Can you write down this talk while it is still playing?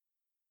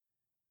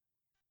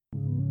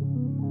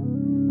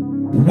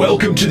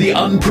Welcome to the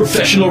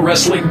Unprofessional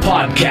Wrestling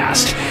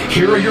Podcast.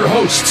 Here are your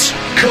hosts,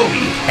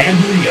 Cody and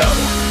Leo.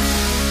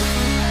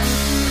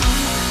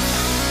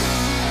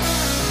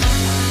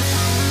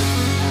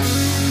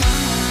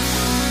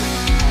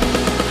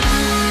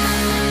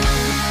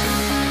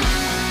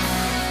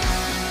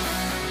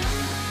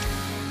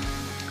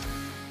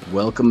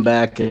 Welcome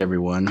back,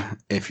 everyone.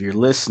 If you're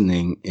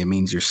listening, it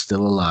means you're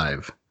still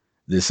alive.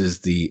 This is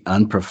the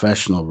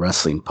Unprofessional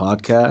Wrestling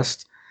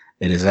Podcast.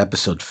 It is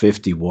episode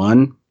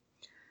 51.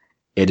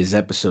 It is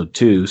episode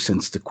 2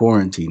 since the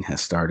quarantine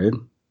has started.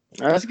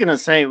 I was going to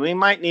say, we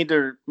might need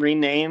to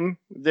rename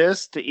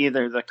this to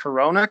either the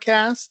Corona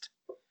Cast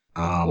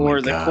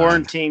or the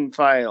Quarantine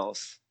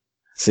Files.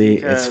 See,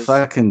 it's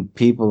fucking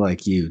people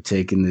like you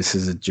taking this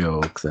as a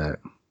joke that...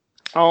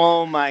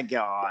 Oh my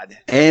God.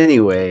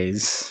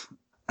 Anyways,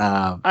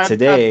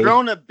 today... I've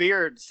grown a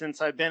beard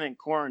since I've been in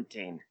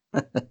quarantine.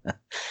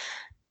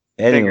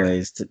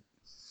 Anyways,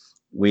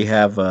 we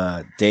have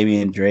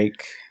Damian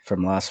Drake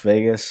from Las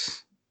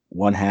Vegas,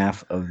 one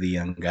half of the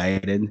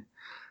Unguided.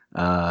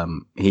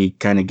 He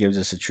kind of gives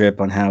us a trip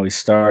on how he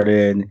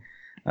started,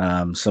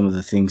 some of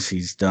the things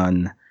he's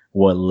done,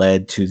 what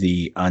led to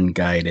the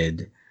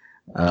Unguided.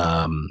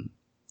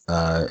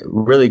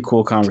 Really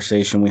cool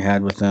conversation we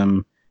had with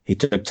him. He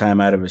took time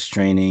out of his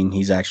training.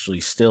 He's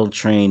actually still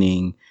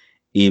training,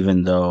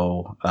 even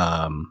though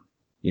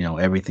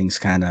everything's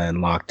kind of in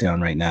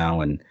lockdown right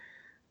now and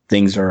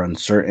things are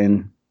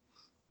uncertain.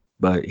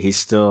 But he's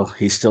still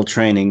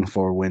training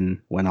for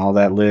when all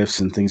that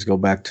lifts and things go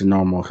back to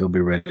normal. He'll be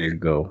ready to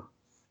go.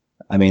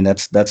 I mean,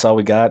 that's all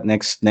we got.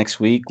 Next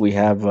week we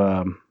have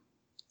I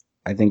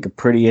think a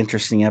pretty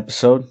interesting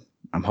episode.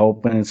 I'm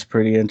hoping it's a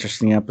pretty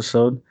interesting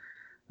episode.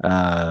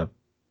 Gonna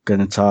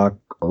talk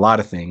a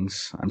lot of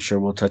things. I'm sure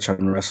we'll touch on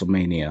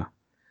WrestleMania.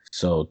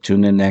 So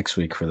tune in next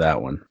week for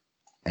that one,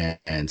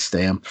 and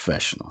stay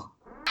unprofessional.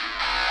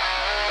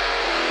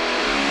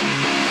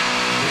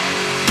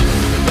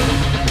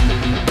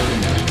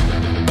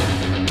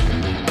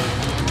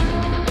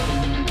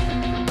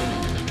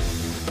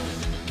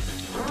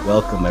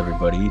 Welcome,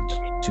 everybody,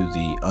 to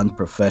the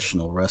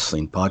Unprofessional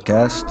Wrestling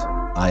Podcast.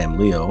 I am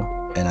Leo,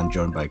 and I'm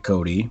joined by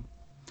Cody.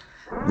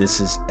 This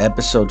is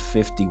episode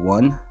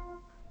 51,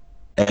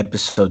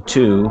 episode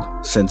 2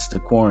 since the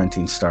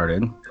quarantine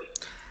started.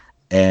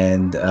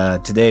 And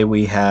today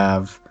we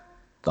have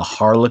the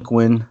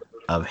Harlequin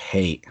of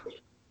Hate,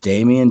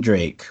 Damian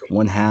Drake,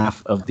 one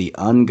half of the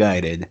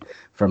Unguided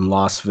from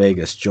Las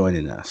Vegas,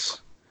 joining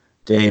us.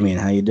 Damian,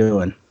 how you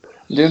doing?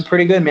 Doing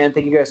pretty good, man.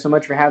 Thank you guys so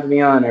much for having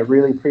me on. I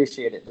really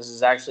appreciate it. This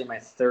is actually my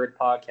third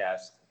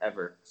podcast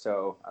ever,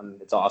 so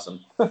it's awesome.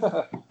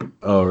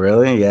 Oh,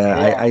 really?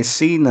 Yeah. I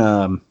seen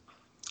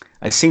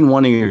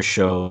one of your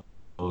shows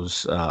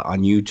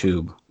on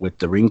YouTube with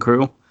the Ring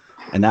Crew,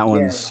 and that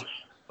one's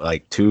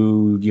like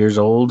 2 years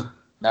old,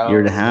 year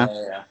and a half.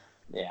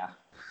 Yeah.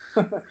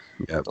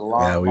 Yep. A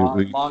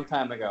long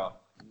time ago.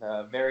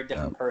 A very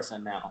different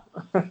person now.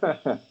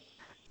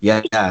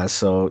 Yeah,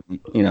 so,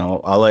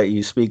 I'll let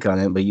you speak on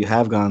it, but you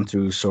have gone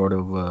through sort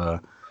of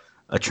a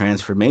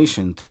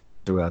transformation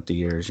throughout the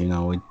years.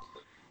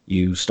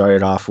 You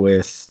started off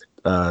with,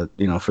 for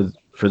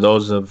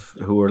those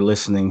who are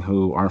listening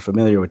who aren't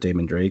familiar with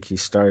Damian Drake, he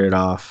started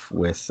off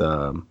with,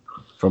 from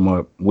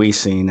what we've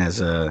seen,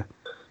 as a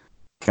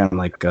kind of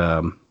like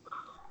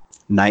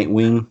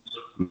Nightwing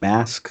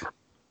mask.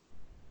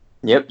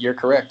 Yep, you're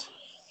correct.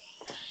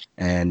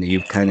 And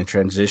you've kind of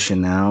transitioned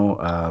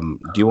now.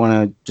 Do you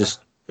want to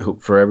just...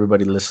 for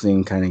everybody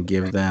listening, kind of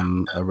give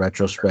them a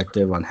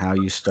retrospective on how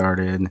you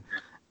started,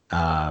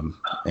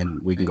 and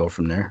we can go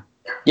from there.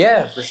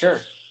 Yeah, for sure.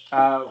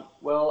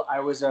 Well, I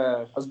was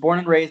born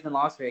and raised in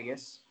Las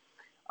Vegas.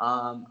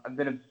 I've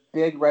been a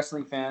big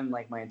wrestling fan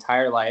like my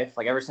entire life.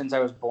 Like ever since I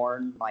was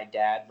born, my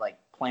dad like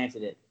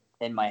planted it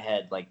in my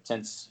head like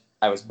since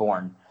I was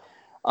born.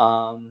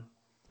 After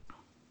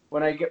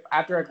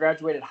I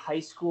graduated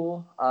high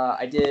school,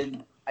 I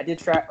did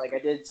track, like I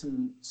did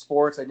some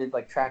sports. I did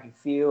like track and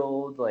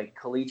field, like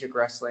collegiate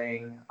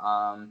wrestling.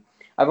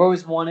 I've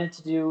always wanted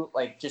to do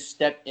like just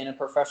step in a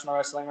professional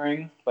wrestling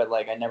ring, but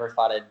like I never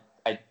thought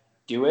I'd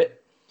do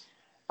it.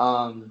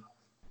 I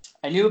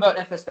knew about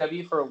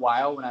FSW for a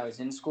while when I was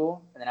in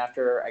school, and then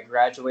after I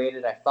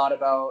graduated, I thought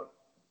about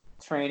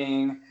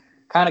training,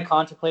 kind of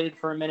contemplated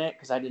for a minute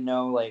because I didn't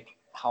know like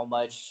how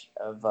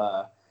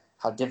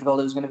difficult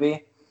it was going to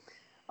be.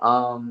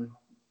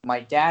 My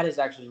dad is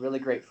actually really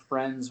great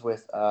friends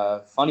with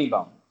Funny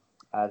Bone.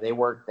 They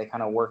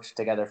kind of worked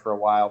together for a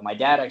while. My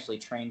dad actually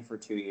trained for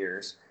 2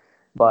 years,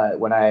 but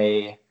when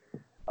I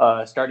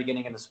started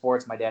getting into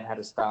sports, my dad had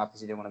to stop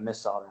because he didn't want to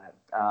miss all that.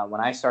 When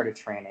I started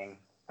training,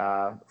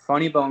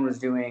 Funny Bone was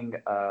doing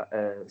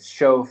a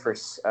show for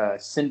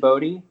Sin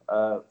Bodhi,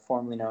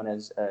 formerly known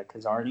as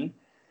Kazarni,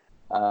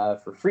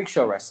 for Freak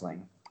Show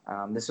Wrestling.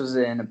 This was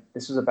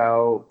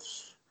about,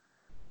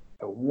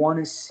 I want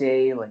to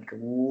say like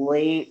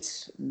mid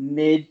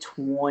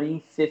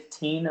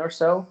 2015 or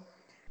so.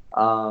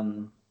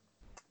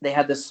 They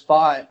had this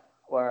spot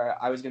where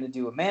I was going to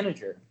do a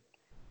manager.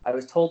 I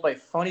was told by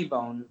Funny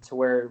Bone to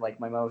wear like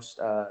my most,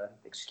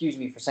 excuse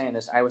me for saying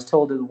this, I was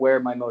told to wear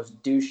my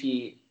most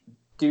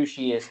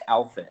douchiest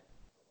outfit.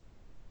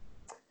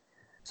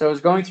 So I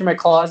was going through my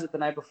closet the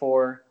night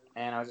before,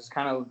 and I was just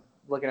kind of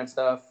looking at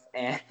stuff,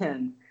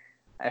 and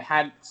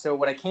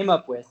what I came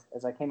up with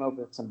is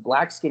some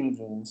black skinny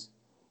jeans.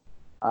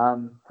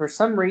 For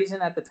some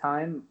reason at the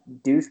time,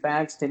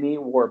 douchebags to me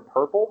wore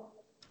purple.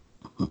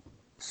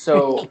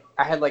 So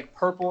I had like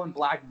purple and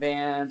black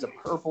Vans, a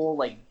purple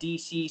like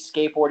DC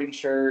skateboarding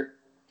shirt,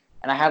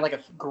 and I had like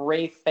a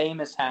gray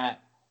Famous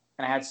hat,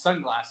 and I had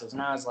sunglasses,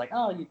 and I was like,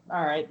 oh,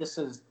 all right, this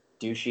is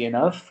douchey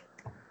enough.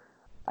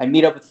 I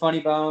meet up with Funny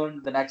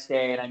Bone the next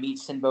day, and I meet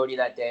Sin Bodhi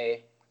that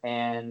day,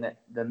 and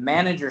the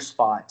manager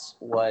spot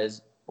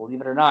was,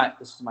 believe it or not,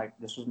 this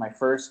was my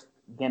first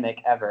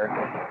gimmick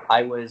ever.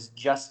 I was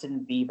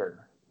Justin Bieber,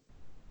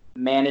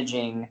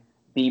 managing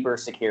Bieber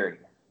security.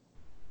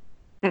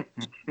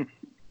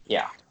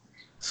 Yeah.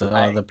 So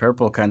the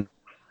purple kind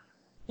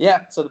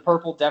so the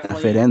purple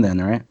definitely fit in then,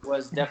 right?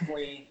 Was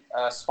definitely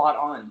spot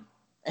on.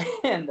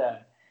 And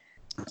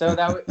so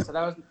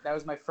that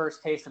was my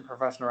first taste in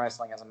professional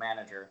wrestling as a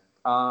manager.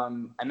 I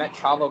met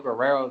Chavo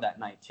Guerrero that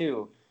night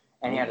too,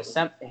 and he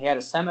had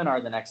a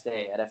seminar the next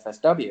day at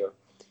FSW,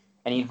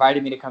 and he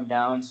invited me to come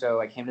down. So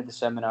I came to the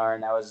seminar,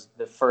 and that was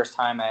the first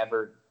time I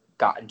ever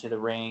got into the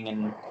ring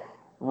and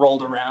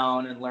rolled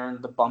around and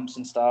learned the bumps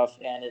and stuff.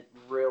 And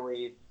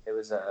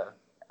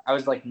I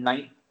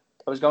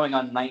was going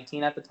on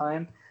 19 at the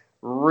time.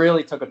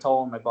 Really took a toll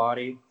on my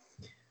body.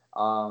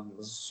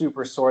 Was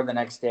super sore the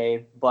next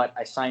day, but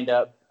I signed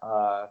up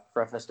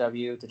for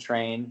FSW to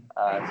train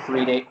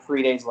 3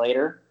 days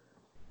later,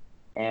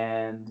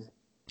 and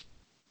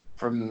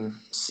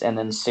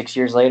then 6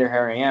 years later,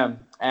 here I am.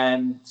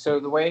 And so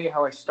the way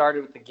how I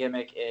started with the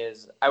gimmick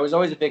is I'm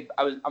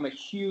a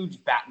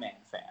huge Batman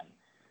fan.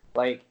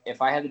 Like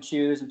if I had to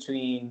choose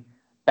between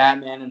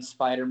Batman and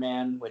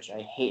Spider-Man, which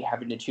I hate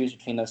having to choose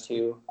between those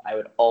two, I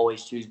would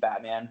always choose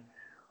Batman.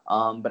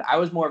 But I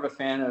was more of a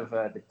fan of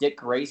the Dick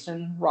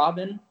Grayson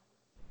Robin.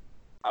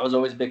 I was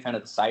always a big fan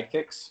of the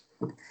sidekicks.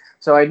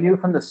 So I knew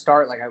from the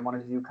start, like I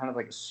wanted to do kind of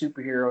like a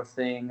superhero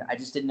thing. I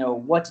just didn't know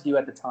what to do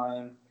at the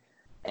time.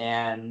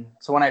 And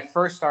so when I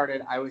first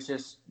started, I was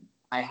a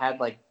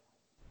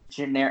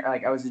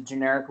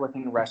generic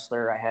looking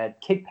wrestler. I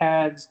had kick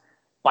pads,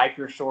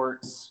 biker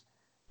shorts,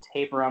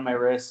 tape around my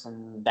wrists,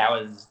 and that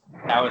was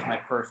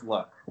my first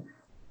look.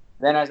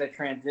 Then as I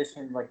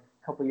transitioned, like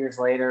a couple years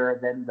later,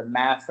 then the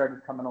mask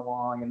started coming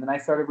along, and then I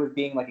started with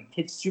being like a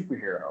kid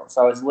superhero.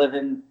 So I was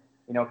living,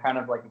 kind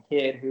of like a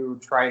kid who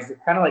tries to,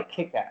 kind of like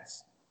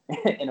Kick-Ass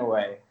in a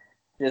way,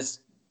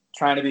 just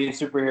trying to be a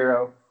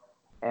superhero.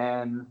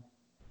 And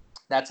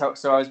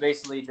so I was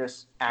basically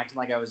just acting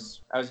like I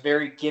was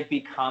very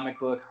gimpy comic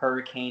book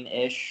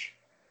Hurricane-ish.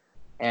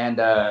 And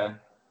I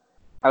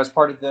was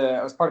part of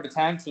a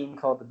tag team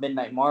called the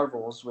Midnight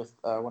Marvels with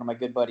one of my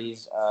good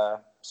buddies,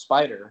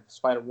 Spider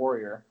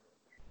Warrior.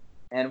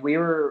 And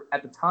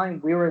at the time,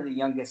 we were the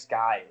youngest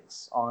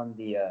guys on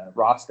the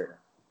roster.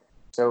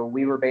 So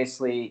he was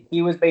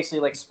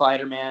basically like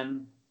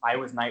Spider-Man, I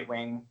was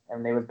Nightwing,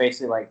 and they was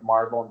basically like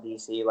Marvel and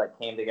DC like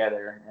came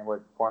together and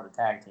would form a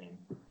tag team.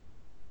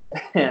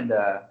 And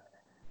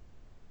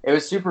it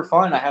was super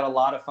fun. I had a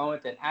lot of fun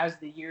with it. As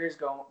the years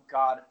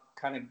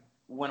kind of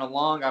went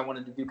along, I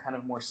wanted to do kind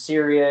of more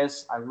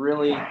serious. I'm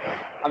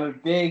a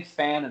big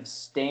fan of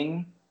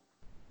Sting.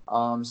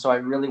 So I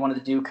really wanted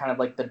to do kind of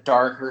like the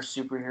darker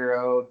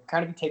superhero,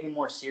 kind of be taken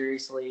more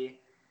seriously.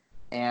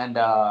 And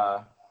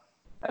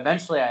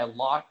eventually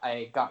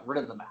I got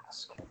rid of the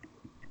mask.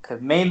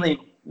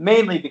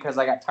 Mainly because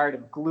I got tired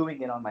of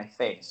gluing it on my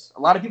face. A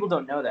lot of people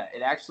don't know that.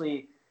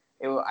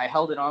 I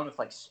held it on with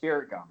like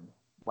spirit gum,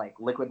 like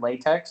liquid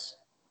latex.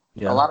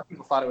 Yeah. A lot of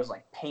people thought it was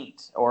like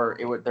paint or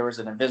there was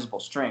an invisible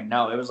string.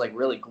 No, it was like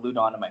really glued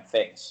onto my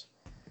face.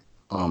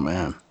 Oh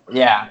man.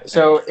 Yeah.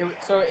 So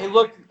it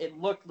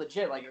looked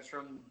legit, like it was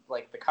from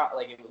like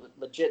it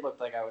legit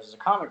looked like I was a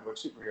comic book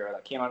superhero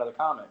that came out of the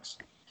comics.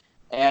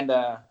 And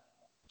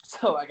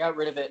so I got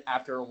rid of it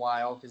after a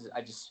while because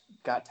I just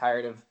got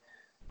tired of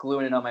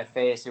gluing it on my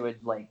face. It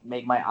would like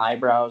make my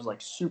eyebrows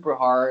like super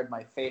hard.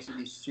 My face would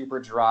be super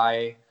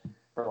dry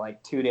for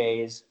like 2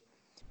 days.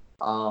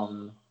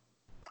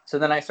 So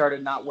then I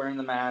started not wearing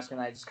the mask,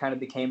 and I just kind of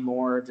became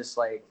more just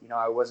like,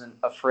 I wasn't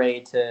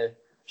afraid to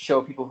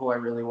show people who I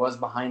really was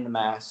behind the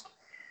mask.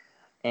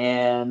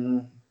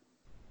 And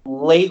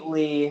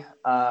lately,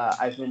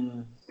 I've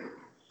been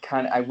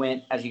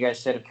as you guys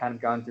said, have kind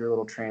of gone through a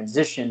little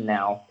transition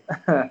now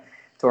to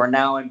where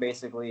now I'm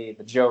basically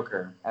the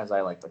Joker, as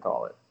I like to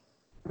call it.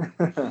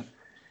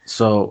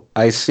 So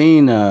I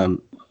seen,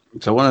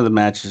 so one of the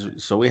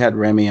matches, so we had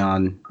Remy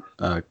on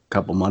a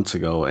couple months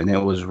ago, and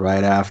it was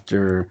right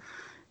after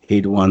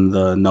he'd won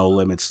the No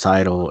Limits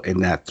title in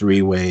that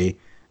 3-way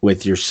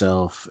with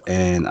yourself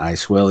and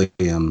Ice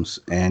Williams.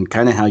 And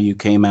kind of how you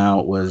came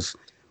out was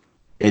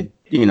it,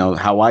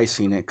 how I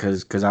seen it,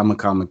 because I'm a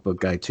comic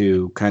book guy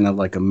too, kind of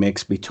like a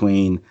mix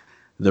between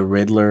the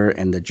Riddler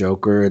and the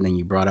Joker, and then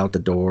you brought out the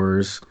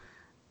Doors.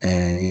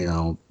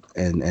 and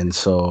and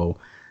so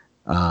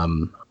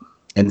um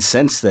and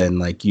since then,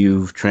 like,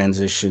 you've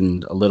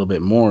transitioned a little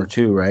bit more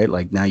too, right?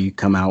 Like, now you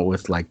come out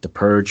with like the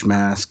purge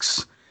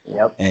masks,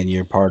 Yep. and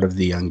you're part of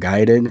the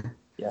Unguided.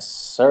 Yes,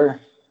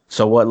 sir.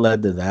 So what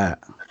led to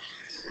that?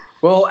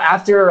 Well,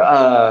 after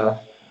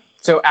I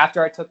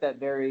took that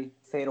very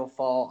fatal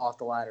fall off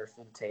the ladder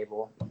from the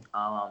table,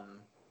 I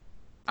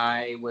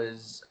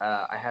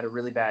had a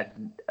really bad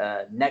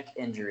neck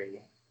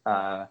injury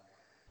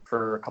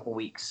for a couple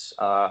weeks.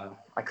 I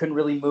couldn't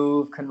really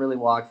move, couldn't really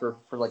walk for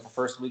like the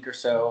first week or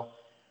so.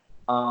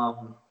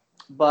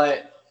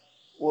 But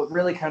what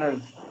really kind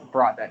of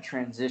brought that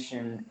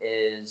transition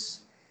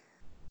is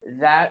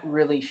that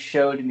really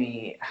showed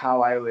me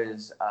how I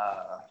was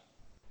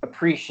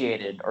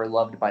appreciated or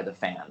loved by the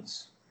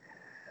fans,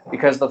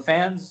 because the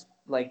fans,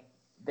 like,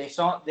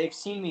 they've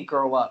seen me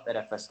grow up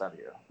at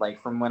FSW,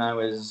 like from when I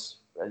was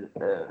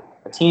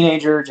a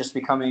teenager just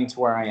becoming to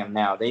where I am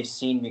now. They've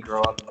seen me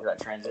grow up into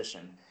that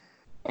transition,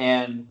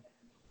 and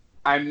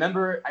I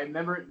remember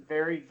it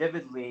very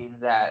vividly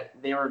that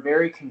they were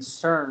very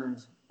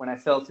concerned when I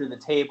fell through the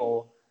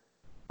table.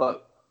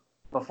 But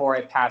before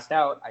I passed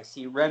out, I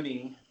see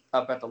Remy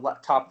up at the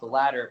top of the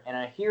ladder, and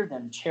I hear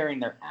them cheering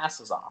their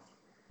asses off.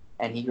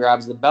 And he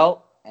grabs the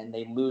belt, and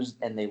they lose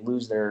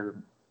their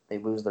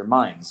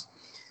minds.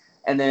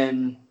 And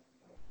then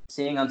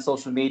seeing on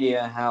social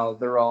media how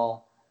they're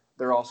all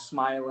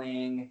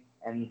smiling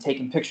and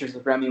taking pictures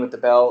of Remy with the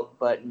belt,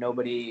 but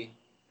nobody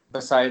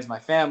besides my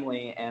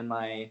family and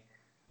my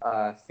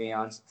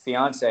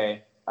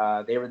fiance,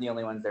 they were the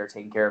only ones there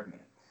taking care of me.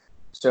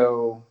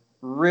 So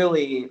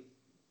really,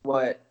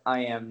 what I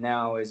am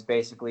now is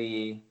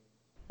basically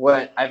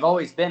what I've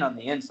always been on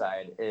the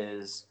inside.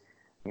 Is,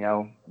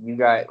 you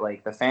guys,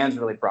 like, the fans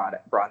really brought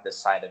this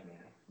side of me.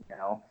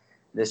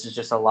 This is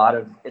just a lot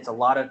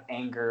of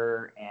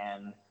anger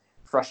and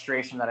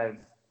frustration that I've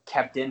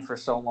kept in for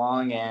so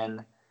long,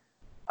 and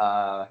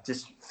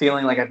just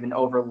feeling like I've been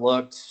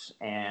overlooked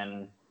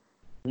and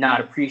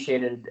not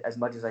appreciated as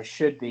much as I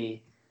should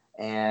be.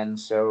 And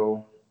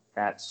so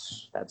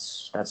that's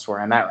where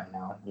I'm at right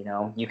now.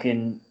 You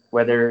can,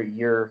 whether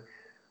you're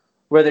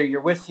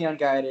with the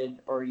Unguided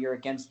or you're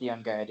against the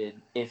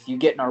Unguided, if you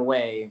get in our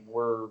way,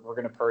 we're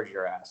gonna purge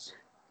your ass,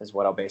 is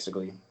what I'll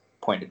basically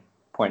point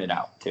it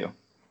out to.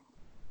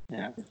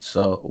 Yeah.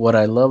 So what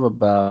I love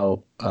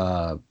about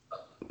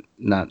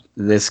not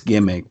this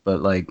gimmick,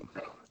 but like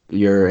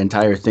your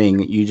entire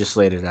thing, you just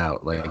laid it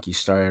out. Like, you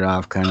started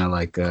off kind of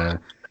like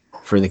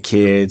for the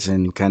kids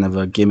and kind of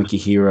a gimmicky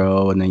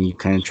hero, and then you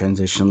kind of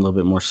transition a little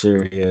bit more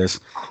serious,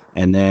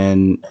 and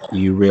then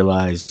you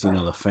realized,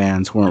 the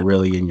fans weren't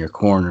really in your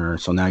corner,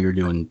 so now you're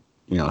doing,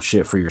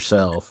 shit for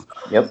yourself.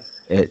 Yep.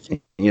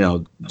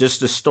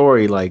 Just a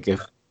story, like,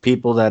 if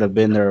people that have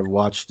been there have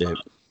watched it,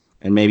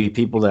 and maybe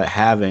people that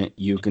haven't,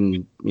 you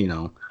can,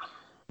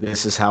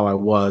 this is how I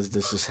was,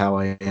 this is how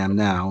I am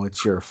now,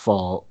 it's your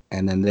fault.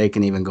 And then they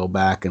can even go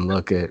back and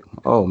look at,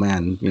 oh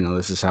man,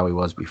 this is how he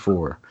was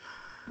before.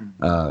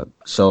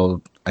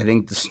 So I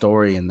think the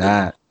story in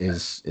that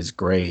is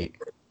great.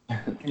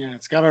 Yeah,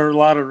 it's got a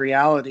lot of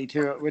reality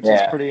to it, which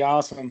is pretty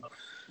awesome.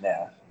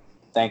 Yeah,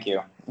 thank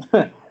you.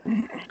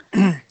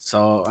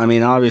 So I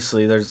mean,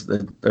 obviously there's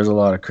a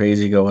lot of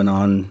crazy going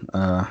on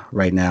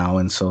right now,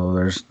 and so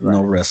there's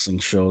no wrestling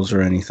shows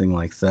or anything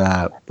like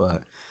that.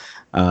 But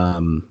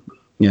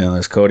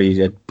as Cody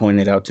had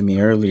pointed out to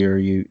me earlier,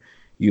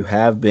 you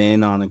have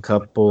been on a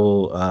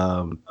couple,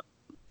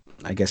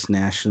 I guess,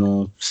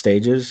 national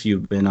stages.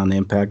 You've been on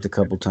Impact a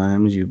couple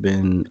times. You've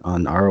been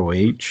on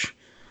ROH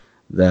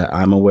that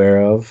I'm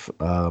aware of.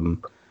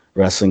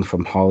 Wrestling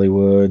from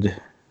Hollywood.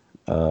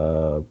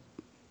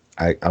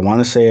 I want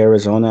to say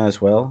Arizona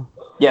as well.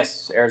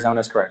 Yes,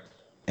 Arizona is correct.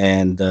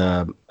 And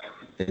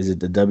is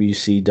it the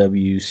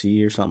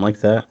WCWC or something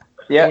like that?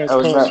 Yeah, I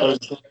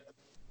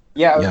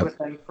was with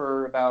them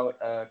for about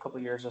a couple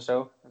years or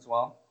so as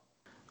well.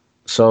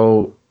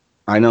 So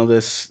I know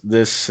this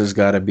has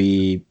got to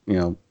be,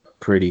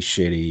 pretty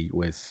shitty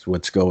with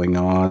what's going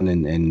on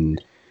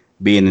and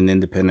being an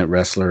independent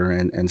wrestler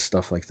and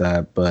stuff like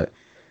that. But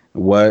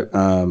what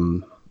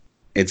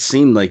it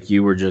seemed like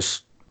you were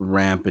just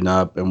ramping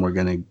up, and we're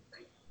gonna,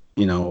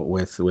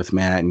 with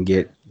Matt, and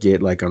get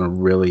like on a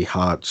really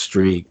hot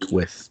streak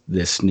with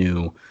this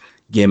new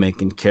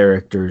gimmick and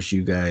characters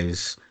you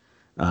guys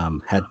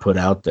had put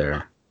out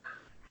there.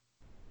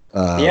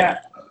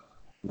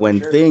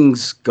 When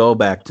things go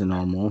back to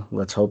normal,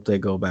 let's hope they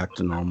go back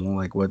to normal.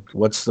 Like,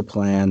 what's the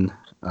plan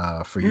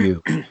for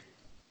you?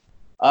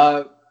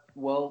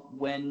 Well,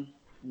 when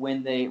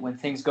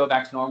things go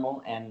back to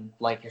normal, and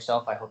like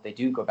yourself, I hope they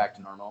do go back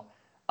to normal.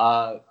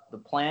 The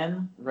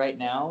plan right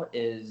now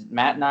is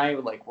Matt and I,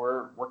 like,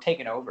 we're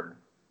taking over.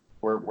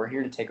 We're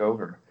here to take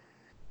over.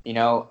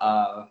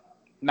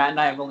 Matt and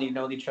I have only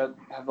known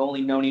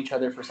each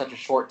other for such a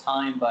short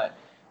time, but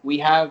we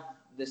have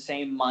the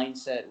same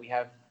mindset, we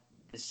have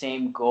the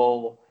same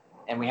goal,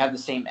 and we have the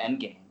same end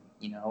game.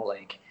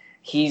 Like,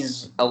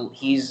 he's a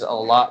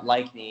lot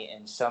like me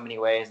in so many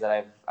ways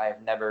that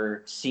I've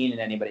never seen in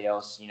anybody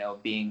else, you know,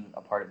 being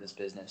a part of this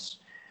business.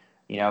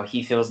 You know,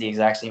 he feels the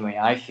exact same way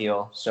I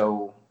feel.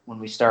 So when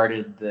we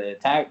started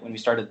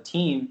the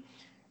team,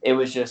 it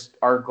was just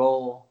our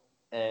goal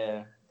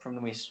from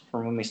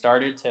when we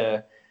started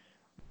to,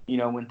 you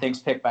know, when things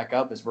pick back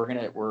up, is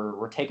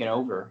we're taking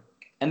over.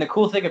 And the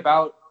cool thing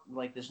about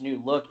like this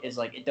new look is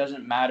like it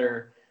doesn't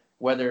matter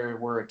whether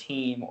we're a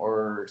team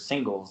or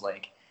singles.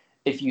 Like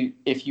if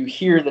you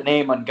hear the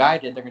name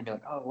Unguided, they're gonna be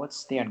like, oh,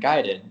 what's the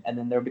Unguided? And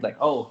then they'll be like,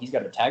 oh, he's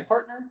got a tag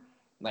partner.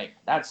 Like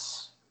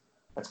that's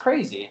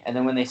crazy. And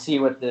then when they see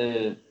what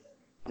the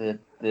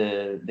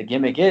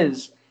gimmick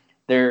is,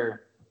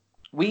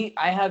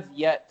 I have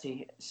yet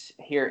to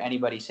hear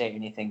anybody say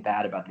anything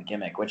bad about the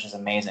gimmick, which is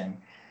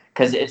amazing.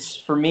 Because it's,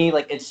 for me,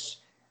 like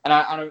and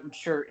I'm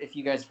sure if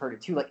you guys have heard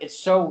it too, like it's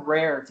so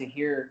rare to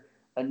hear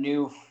a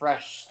new,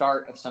 fresh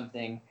start of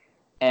something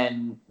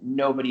and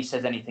nobody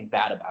says anything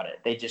bad about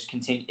it. It just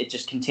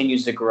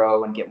continues to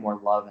grow and get more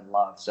love and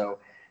love. So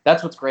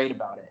that's what's great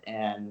about it.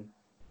 And,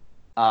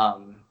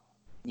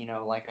 you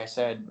know, like I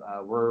said,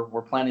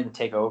 we're planning to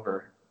take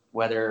over,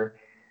 whether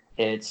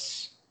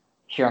it's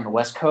here on the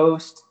West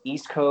Coast,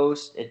 East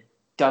Coast, it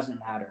doesn't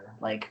matter.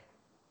 Like,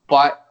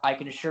 but I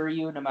can assure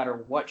you, no matter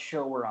what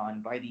show we're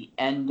on, by the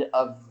end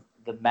of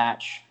the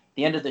match,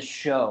 the end of the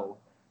show,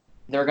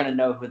 they're going to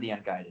know who the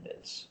Unguided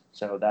is.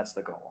 So that's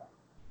the goal.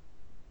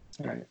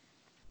 All right.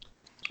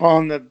 Well,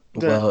 and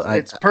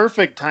it's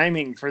perfect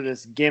timing for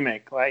this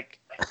gimmick.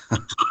 Like,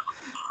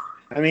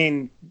 I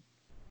mean,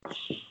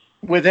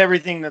 with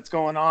everything that's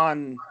going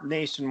on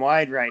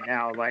nationwide right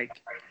now,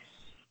 like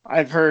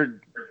I've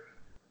heard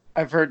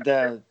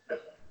the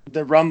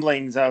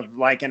rumblings of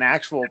like an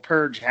actual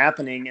purge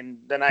happening, and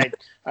then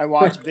I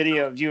watched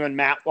video of you and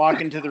Matt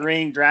walking to the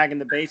ring, dragging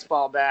the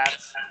baseball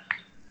bats,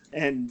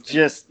 and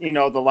just, you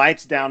know, the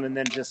lights down, and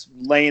then just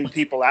laying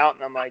people out.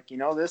 And I'm like, you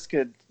know, this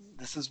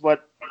is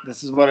what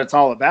it's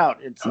all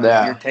about. It's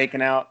like you're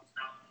taking out,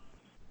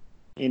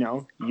 you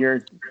know,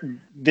 your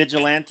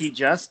vigilante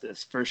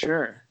justice for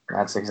sure.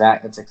 That's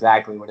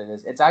exactly what it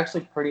is. It's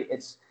actually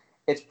it's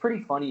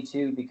pretty funny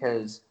too,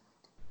 because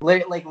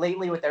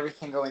lately with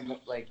everything going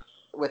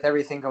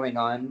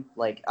on,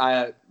 like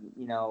I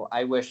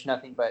wish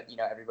nothing but, you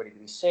know, everybody to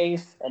be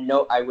safe, and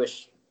I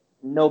wish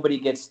nobody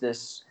gets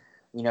this,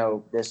 you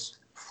know, this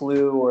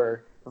flu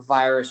or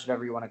virus,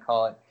 whatever you want to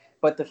call it.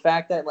 But the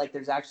fact that like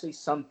there's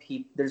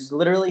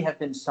literally have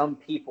been some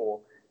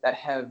people that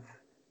have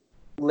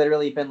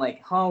literally been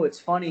like, oh, it's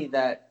funny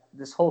that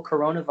this whole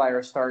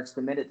coronavirus starts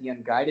the minute the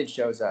Unguided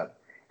shows up,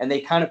 and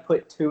they kind of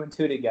put two and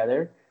two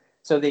together.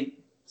 So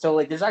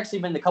like there's actually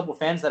been a couple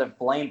fans that have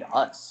blamed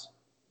us,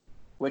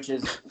 which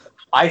is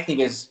I think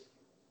it's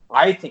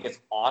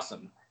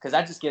awesome, because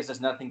that just gives us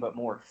nothing but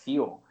more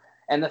fuel.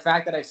 And the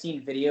fact that I've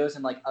seen videos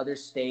in like other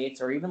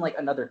states or even like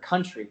another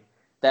country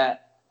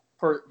that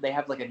they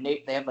have like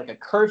a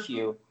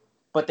curfew,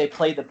 but they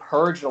play the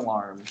purge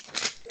alarm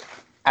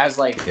as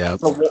like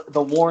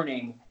the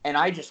warning, and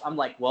I'm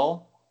like,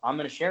 well, I'm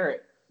gonna share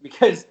it,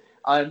 because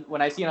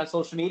when I see it on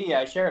social media,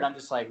 I share it. I'm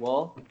just like,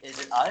 well, is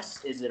it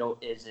us? Is it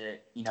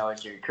you know,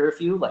 is your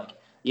curfew? Like,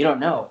 you don't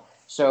know.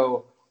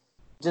 So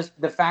just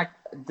the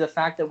fact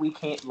that we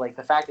can't, like,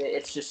 the fact that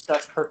it's just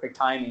such perfect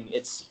timing,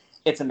 it's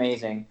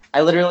amazing. I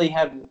literally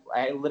had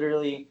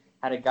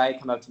a guy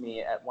come up to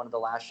me at one of the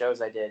last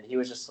shows I did. He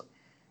was just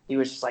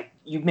like,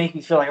 you make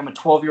me feel like I'm a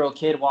 12-year-old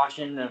kid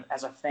watching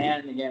as a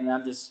fan again.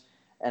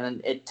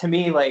 And it, to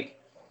me, like,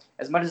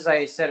 as much as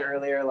I said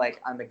earlier, like,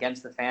 I'm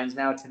against the fans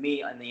now, to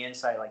me, on the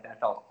inside, like, that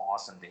felt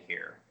awesome to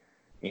hear,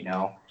 you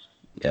know?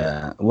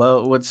 Yeah.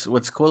 Well,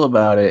 what's cool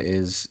about it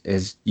is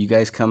you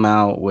guys come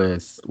out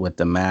with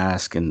the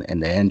mask and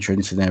the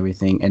entrance and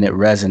everything, and it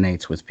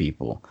resonates with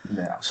people.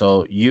 Yeah.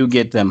 So you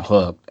get them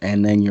hooked,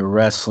 and then your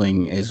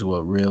wrestling is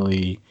what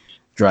really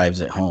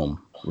drives it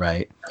home,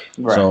 right?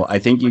 So I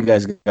think you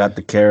guys got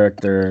the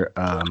character.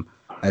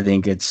 I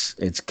think it's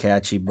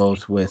catchy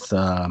both with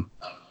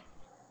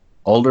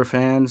older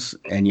fans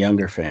and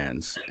younger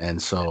fans,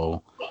 and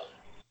so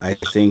I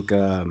think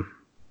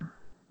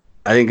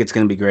it's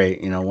going to be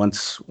great. You know,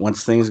 once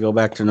things go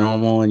back to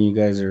normal and you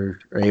guys are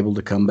able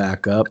to come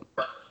back up,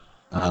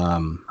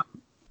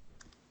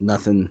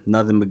 nothing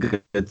but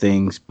good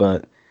things.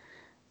 But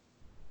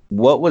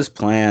what was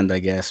planned? I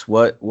guess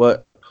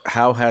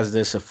how has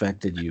this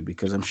affected you?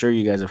 Because I'm sure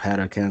you guys have had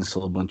to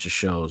cancel a bunch of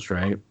shows,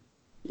 right?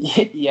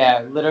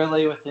 Yeah,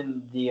 literally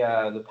within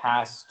the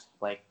past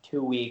like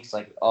 2 weeks,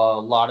 like a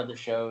lot of the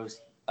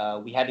shows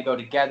we had to go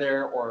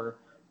together, or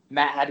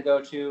Matt had to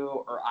go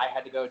to, or I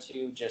had to go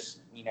to. Just,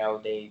 you know,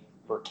 they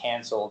were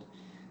canceled,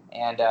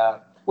 and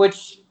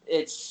which,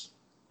 it's,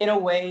 in a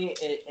way,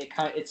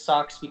 it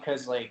sucks,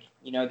 because, like,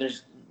 you know,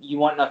 you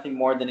want nothing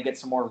more than to get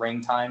some more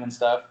ring time and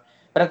stuff.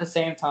 But at the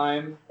same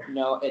time, you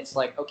know, it's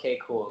like, okay,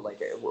 cool.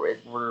 Like,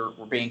 we're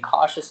being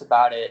cautious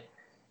about it,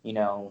 you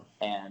know,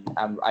 and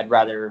I'd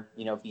rather,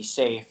 you know, be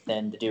safe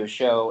than to do a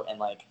show and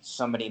like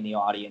somebody in the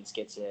audience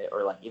gets it,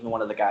 or like even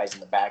one of the guys in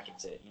the back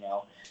gets it, you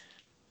know.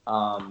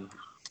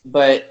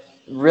 But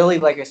really,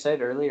 like I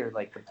said earlier,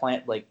 like the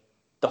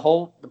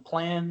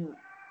plan,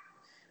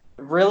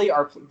 really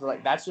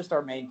that's just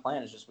our main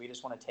plan. Is just we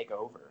just want to take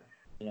over.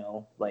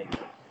 Like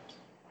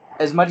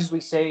as much as we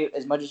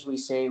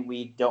say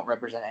we don't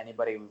represent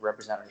anybody, we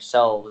represent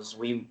ourselves.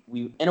 We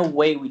in a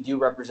way we do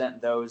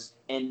represent those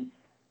in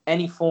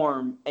any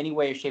form, any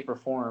way, shape, or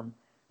form,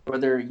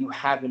 whether you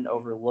haven't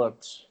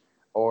overlooked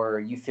or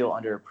you feel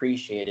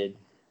underappreciated.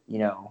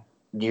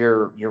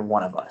 You're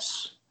one of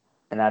us,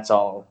 and that's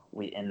all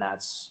we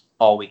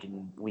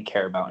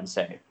care about and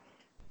say.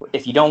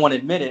 If you don't want to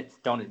admit it,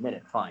 don't admit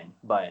it. Fine,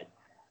 but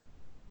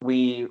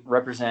we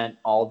represent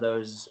all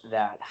those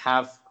that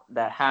have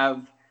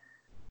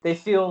they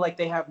feel like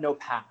they have no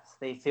path.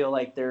 They feel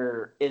like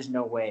there is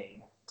no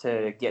way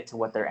to get to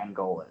what their end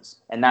goal is.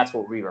 And that's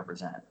what we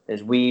represent.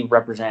 Is we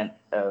represent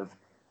of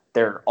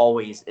there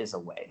always is a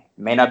way.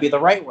 It may not be the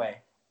right way,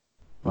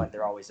 but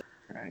there always is.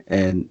 Right.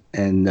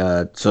 And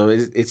so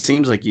it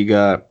seems like you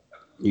got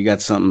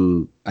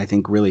something I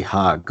think really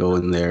hot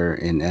going there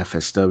in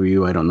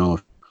FSW. I don't know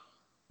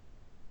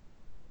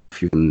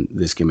if you can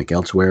this gimmick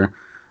elsewhere.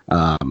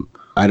 I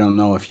don't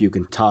know if you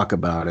can talk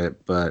about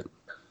it, but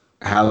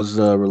how's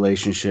the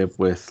relationship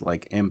with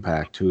like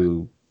Impact,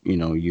 who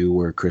you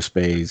were Chris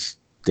Bey's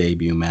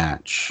debut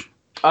match?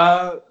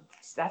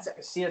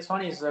 It's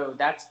funny. So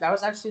that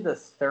was actually the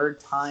third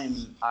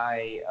time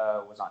I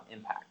was on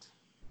Impact.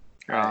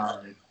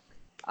 Right.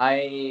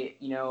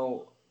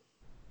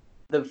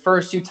 The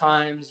first two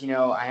times,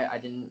 I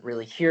didn't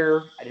really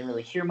hear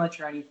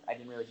much or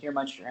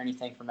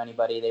anything from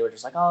anybody. They were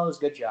just like, "Oh, it was a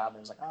good job," and I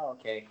was like, "Oh,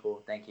 okay,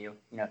 cool, thank you.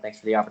 Thanks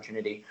for the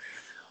opportunity."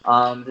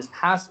 This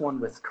past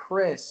one with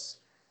Chris,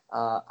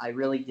 I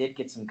really did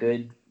get some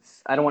good.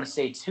 I don't want to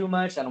say too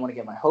much. I don't want to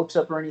get my hopes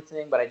up or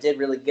anything, but I did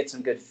really get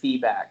some good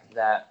feedback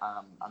that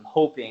I'm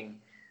hoping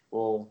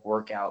will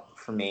work out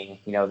for me.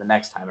 The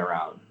next time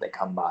around they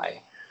come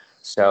by.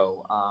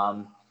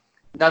 So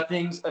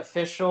nothing's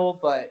official,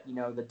 but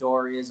the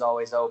door is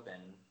always open.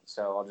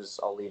 So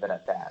I'll leave it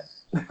at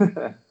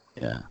that.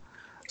 Yeah.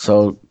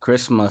 So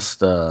Chris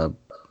must. I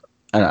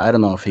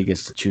don't know if he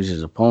gets to choose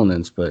his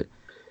opponents, but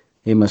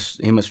he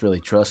must really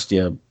trust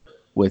you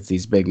with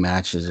these big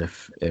matches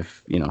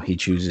if he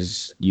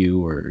chooses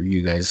you or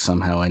you guys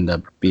somehow end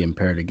up being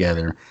paired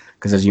together,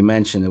 because as you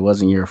mentioned, it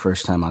wasn't your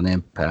first time on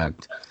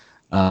Impact.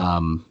 I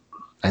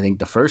think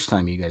the first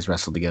time you guys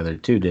wrestled together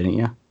too, didn't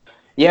you?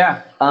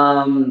 Yeah.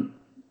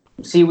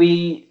 See,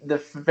 the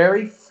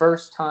very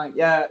first time,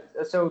 yeah.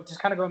 So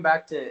just kind of going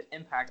back to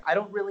Impact, I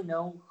don't really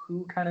know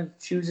who kind of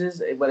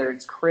chooses, whether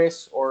it's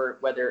Chris or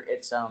whether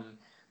it's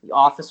the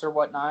Office or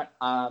whatnot.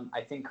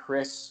 I think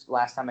Chris,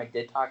 last time I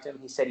did talk to him,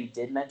 he said he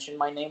did mention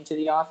my name to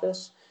the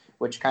Office,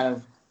 which kind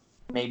of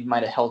maybe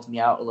might have helped me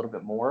out a little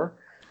bit more.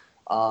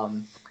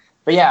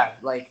 But yeah,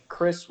 like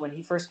Chris, when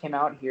he first came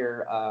out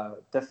here,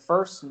 the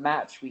first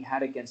match we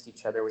had against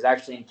each other was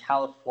actually in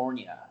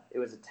California. It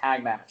was a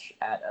tag match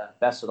at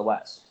Best of the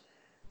West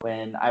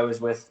when I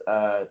was with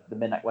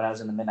when I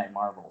was in the Midnight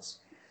Marvels.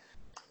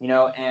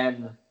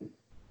 And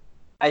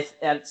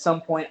at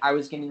some point I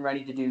was getting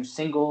ready to do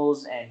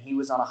singles, and he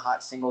was on a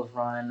hot singles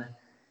run.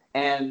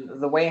 And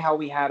the way how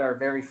we had our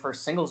very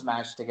first singles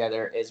match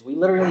together is we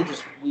literally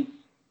we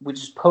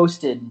just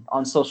posted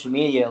on social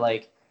media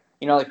like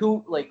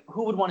who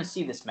would want to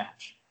see this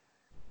match,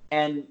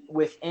 and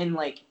within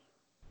like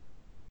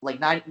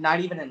not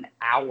even an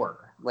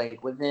hour,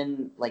 like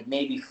within like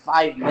maybe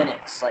 5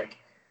 minutes, like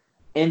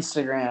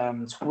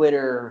Instagram,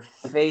 Twitter,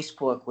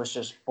 Facebook was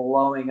just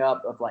blowing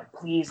up of like,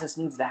 please, this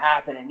needs to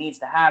happen. It needs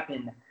to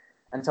happen.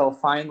 Until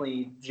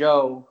finally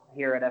Joe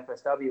here at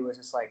FSW was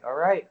just like, all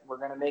right, we're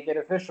going to make it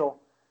official.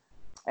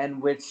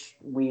 And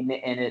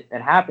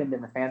it happened,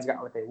 and the fans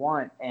got what they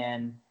want.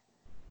 And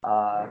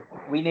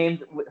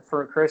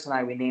for Chris and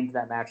I, we named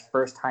that match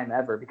First Time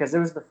Ever, because it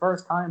was the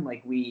first time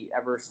like we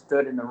ever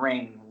stood in the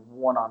ring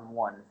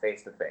one-on-one,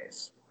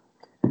 face-to-face.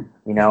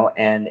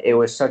 And it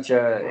was such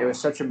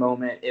a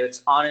moment.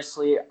 It's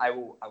honestly, I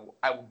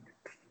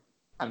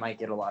might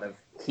get a lot of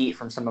heat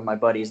from some of my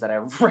buddies that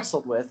I've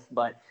wrestled with,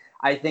 but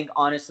I think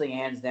honestly,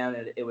 hands down,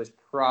 it was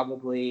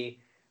probably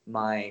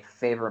my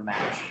favorite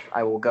match.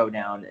 I will go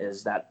down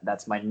as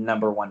that's my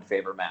number one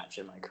favorite match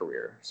in my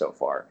career so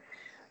far.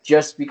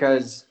 Just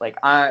because like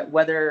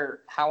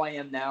whether how I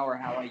am now or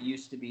how I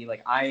used to be,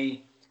 like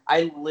I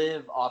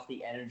live off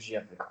the energy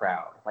of the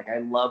crowd. Like I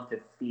love to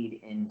feed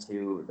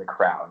into the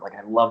crowd. Like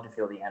I love to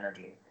feel the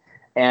energy.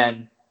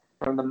 And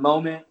from the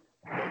moment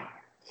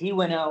he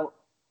went out,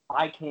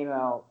 I came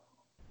out,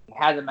 we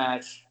had the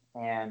match,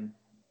 and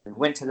we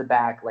went to the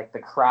back. Like the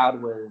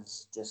crowd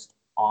was just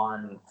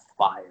on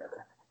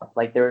fire.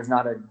 Like there was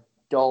not a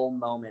dull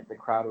moment. The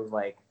crowd was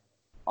like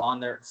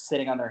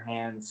sitting on their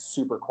hands,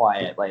 super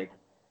quiet. Like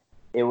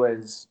it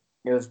was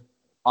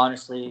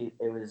honestly,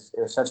 it was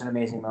such an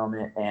amazing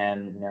moment.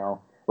 And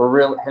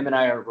him and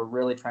I we're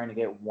really trying to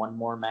get one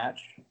more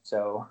match,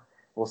 so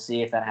we'll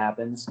see if that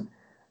happens.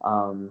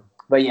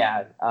 But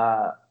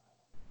yeah,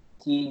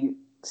 he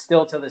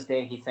still to this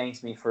day he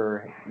thanks me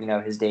for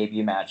his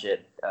debut match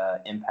at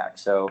Impact.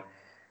 So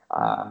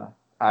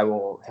I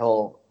will.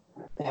 He'll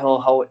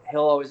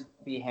always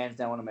be hands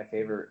down one of my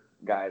favorite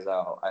guys.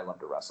 I love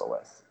to wrestle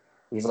with.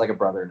 He's like a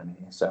brother to me,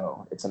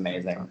 so it's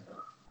amazing.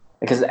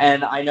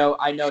 And I know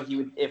he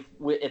would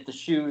if the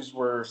shoes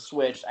were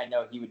switched, I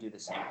know he would do the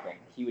same thing.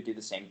 He would do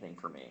the same thing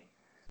for me.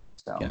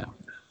 So Yeah.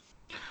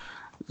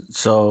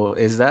 So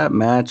is that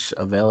match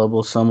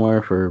available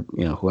somewhere for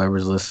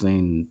whoever's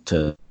listening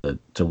to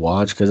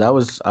watch? Because I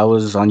was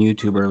on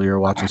YouTube earlier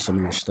watching some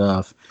of your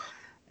stuff,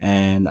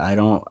 and I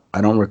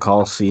don't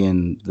recall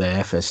seeing the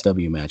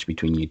FSW match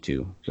between you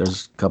two.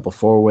 There's a couple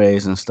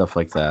 4-ways and stuff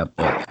like that,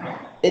 but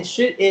it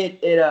should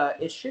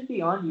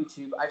be on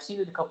YouTube. I've seen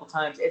it a couple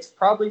times. It's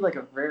probably like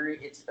a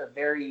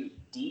very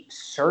deep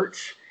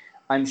search.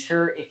 I'm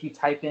sure if you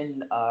type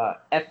in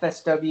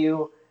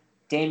FSW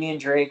Damian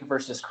Drake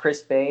versus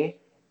Chris Bey,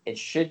 it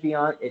should be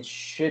on. It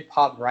should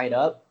pop right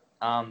up.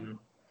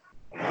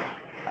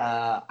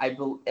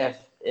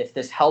 If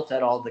this helped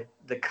at all,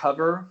 the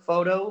cover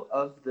photo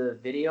of the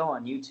video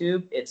on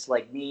YouTube, it's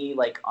like me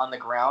like on the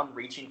ground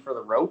reaching for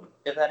the rope.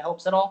 If that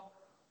helps at all.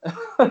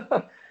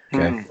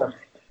 okay. So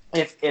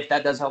if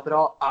that does help at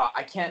all,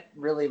 I can't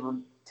really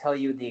tell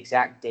you the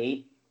exact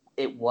date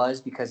it was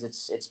because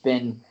it's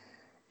been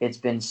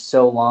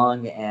so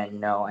long,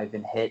 and I've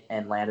been hit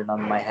and landed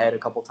on my head a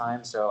couple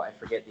times, so I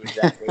forget the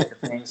exact date of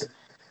things.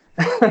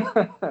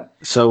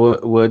 So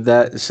would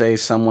that say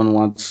someone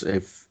wants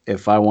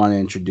if I want to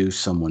introduce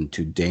someone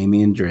to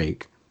Damian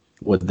Drake,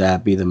 would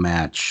that be the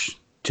match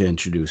to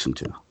introduce him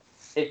to?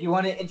 If you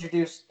want to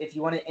introduce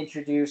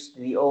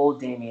the old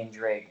Damian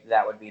Drake,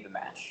 that would be the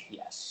match.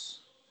 Yes.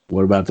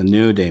 What about the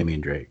new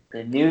Damian Drake?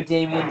 The new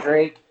Damian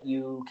Drake,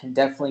 you can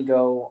definitely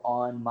go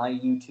on my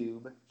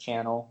YouTube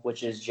channel,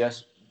 which is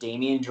just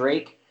Damian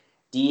Drake,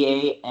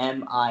 Damian,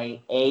 not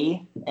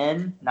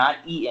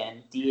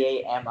En,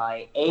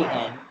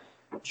 Damian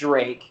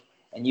Drake,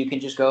 and you can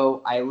just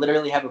go. I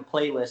literally have a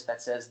playlist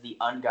that says the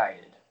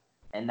Unguided,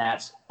 and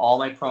that's all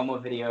my promo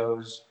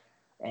videos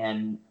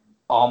and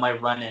all my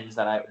run-ins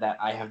that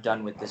I have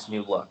done with this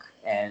new look,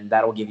 and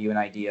that'll give you an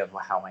idea of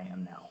how I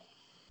am now.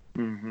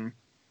 Mm-hmm.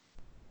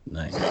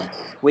 Nice.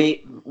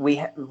 We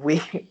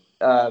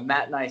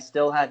Matt and I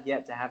still have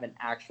yet to have an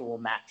actual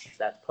match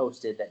that's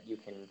posted that you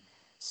can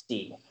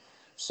see.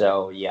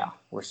 So yeah,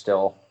 we're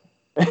still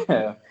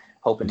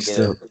hoping to get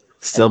it.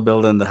 Still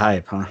building the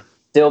hype, huh?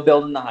 Still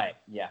building the hype.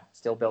 Yeah,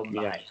 still building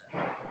the hype.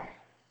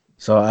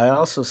 So I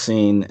also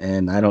seen,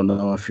 and I don't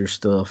know if you're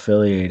still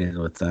affiliated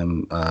with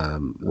them,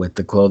 with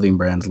the clothing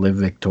brands Live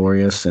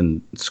Victorious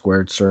and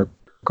Squared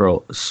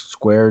Circle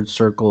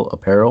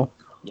Apparel.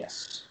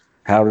 Yes.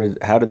 How did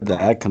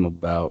that come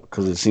about?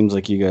 Because it seems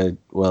like you guys,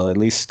 well, at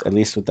least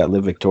with that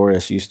Live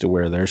Victorious, used to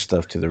wear their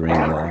stuff to the ring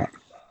a lot.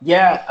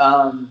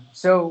 Yeah.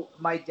 So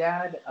my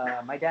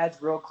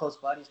dad's real close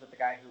buddies with the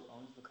guy who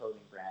owns the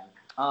clothing brand.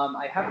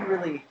 I haven't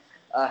really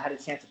had a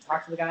chance to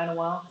talk to the guy in a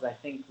while because I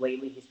think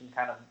lately he's been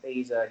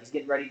he's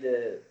getting ready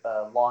to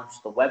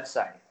launch the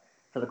website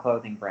for the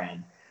clothing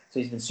brand. So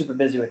he's been super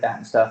busy with that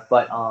and stuff.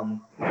 But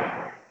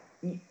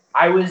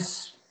I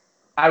was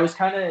at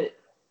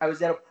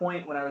a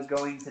point when I was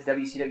going to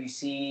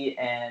WCWC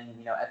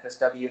and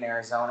FSW in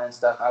Arizona and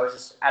stuff. I was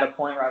just at a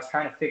point where I was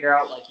trying to figure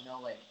out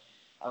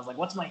I was like,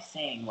 what's my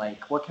thing?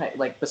 Like, what can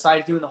I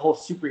besides doing the whole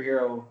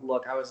superhero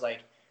look? I was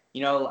like,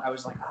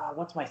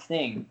 what's my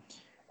thing?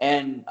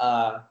 And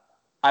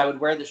I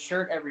would wear the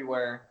shirt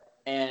everywhere,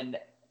 and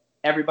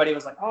everybody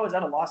was like, oh, is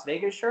that a Las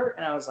Vegas shirt?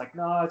 And I was like,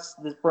 no, it's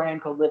this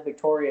brand called Live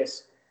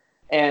Victorious.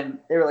 And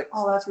they were like,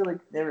 oh, that's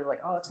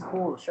a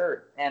cool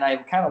shirt. And I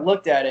kind of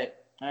looked at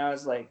it, and I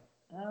was like,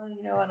 oh,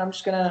 you know what? I'm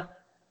just gonna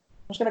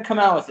come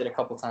out with it a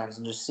couple times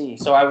and just see.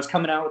 So I was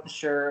coming out with the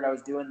shirt. I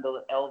was doing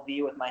the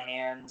LV with my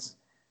hands,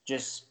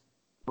 just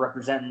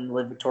representing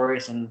Live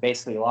Victorious in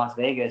basically Las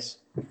Vegas.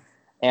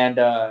 And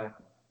the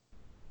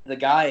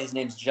guy, his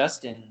name's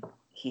Justin.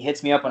 He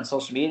hits me up on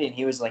social media, and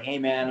he was like, "Hey,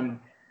 man,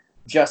 I'm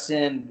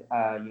Justin.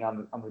 I'm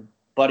a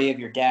buddy of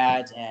your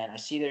dad's, and I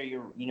see that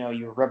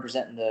you're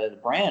representing the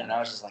brand." And I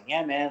was just like,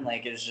 "Yeah, man.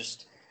 Like, it was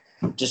just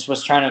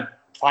was trying to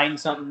find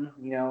something,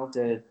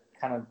 to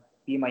kind of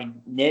be my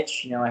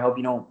niche. I hope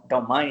you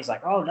don't mind." He's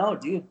like, "Oh no,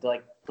 dude.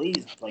 Like,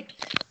 please. Like,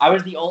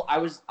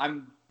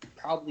 I'm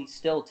probably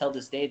still till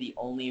this day the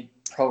only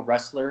pro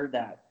wrestler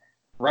that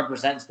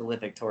represents the Live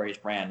Victorious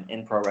brand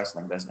in pro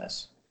wrestling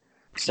business.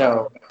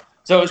 So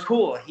it was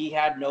cool. He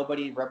had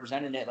nobody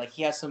representing it. Like,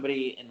 he has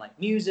somebody in like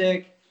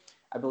music,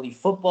 I believe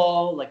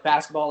football, like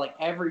basketball, like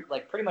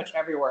pretty much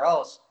everywhere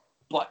else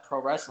but pro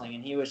wrestling.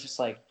 And he was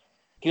like,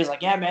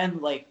 yeah, man,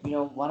 like,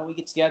 why don't we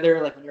get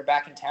together? Like, when you're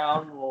back in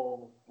town,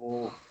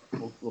 we'll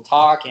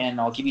talk, and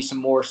I'll give you some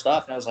more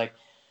stuff. And I was like,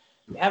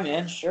 yeah,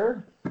 man,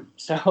 sure.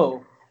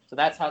 So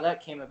that's how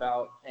that came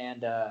about.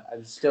 And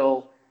I'm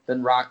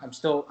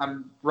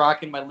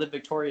rocking my Live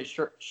Victorious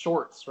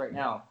shorts right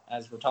now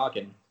as we're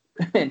talking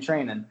and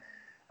training.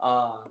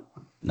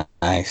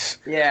 Nice.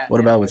 Yeah. What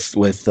about with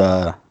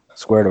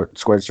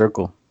Squared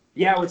Circle?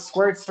 Yeah, with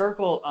Squared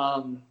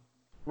Circle,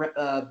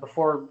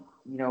 before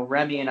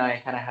Remy and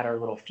I kind of had our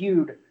little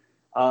feud,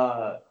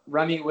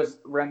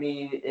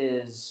 Remy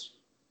is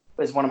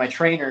one of my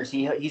trainers.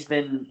 He's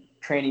been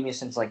training me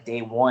since like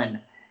day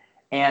one,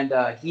 and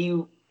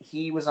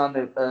he was on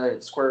the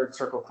Squared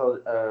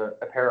Circle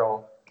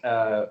apparel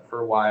for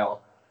a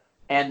while,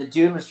 and the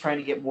dude was trying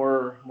to get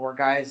more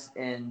guys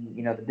in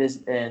the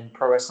business and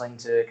pro wrestling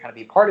to kind of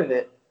be part of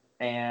it.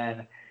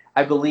 And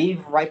I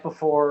believe right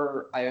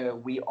before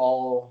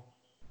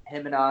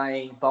him and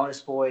I,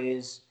 Bonus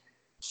Boys,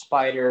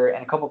 Spider,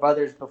 and a couple of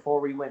others, before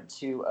we went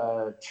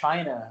to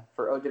China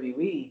for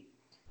OWE,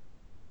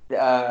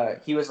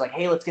 he was like,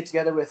 hey, let's get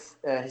together with,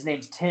 his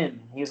name's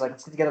Tim. He was like,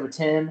 let's get together with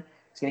Tim.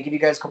 He's going to give you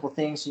guys a couple of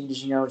things so you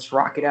can just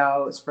rock it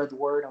out, spread the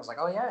word. I was like,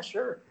 oh, yeah,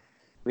 sure.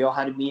 We all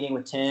had a meeting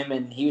with Tim,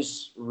 and he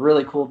was a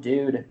really cool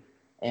dude.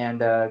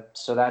 And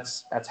so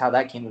that's how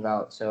that came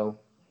about. So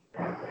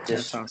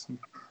that's awesome.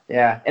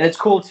 Yeah, and it's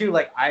cool, too.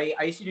 Like, I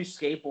used to do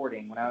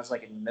skateboarding when I was,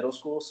 like, in middle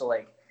school. So,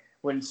 like,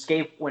 when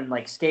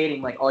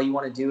skating, like, all you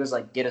want to do is,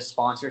 like, get a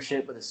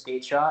sponsorship with a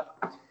skate shop.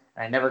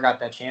 And I never got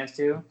that chance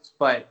to.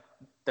 But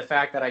the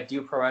fact that I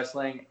do pro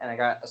wrestling and I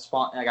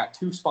got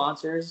 2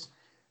 sponsors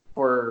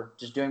for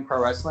just doing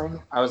pro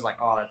wrestling, I was like,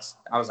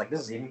 this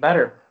is even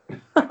better.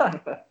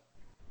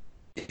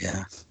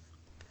 Yeah.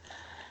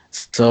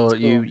 So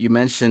you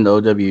mentioned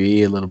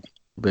OWE a little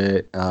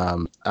bit.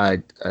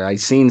 I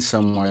seen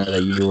somewhere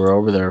that you were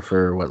over there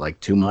for like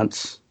 2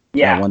 months.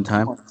 Yeah, at one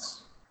time. 2 months.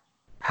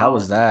 How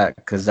was that?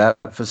 Because that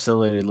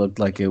facility looked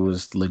like it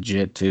was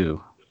legit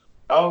too.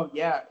 Oh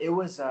yeah, it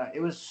was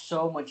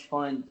so much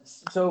fun.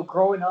 So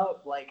growing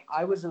up, like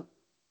I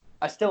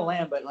still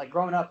am, but like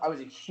growing up, I was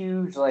a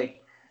huge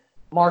like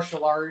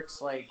martial arts,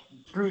 like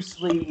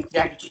Bruce Lee,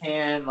 Jackie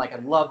Chan. Like I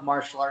love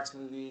martial arts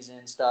movies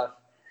and stuff.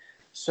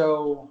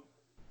 So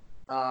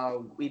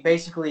we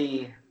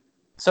basically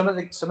some of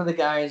the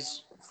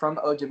guys from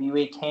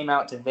OWE came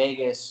out to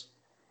Vegas,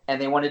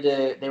 and they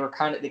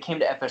came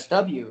to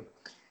FSW.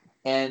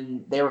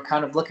 And they were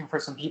kind of looking for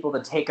some people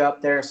to take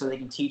up there so they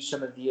can teach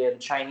some of the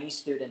Chinese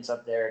students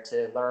up there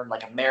to learn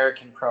like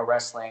American pro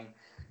wrestling.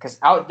 Because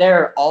out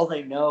there, all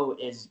they know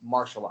is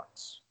martial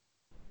arts.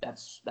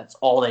 That's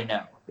all they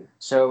know.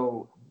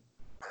 So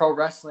pro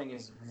wrestling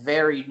is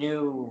very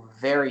new,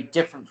 very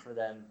different for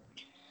them.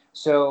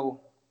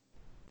 So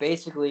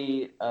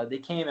basically, they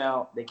came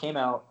to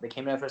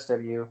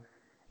FSW,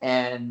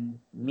 and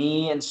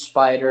me and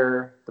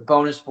Spider, the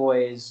Bonus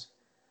Boys,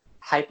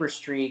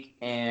 Hyperstreak,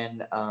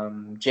 and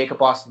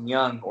Jacob Austin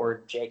Young,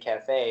 or J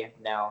Cafe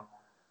now,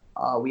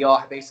 we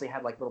all basically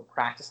had like little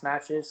practice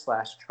matches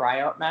 /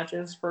 tryout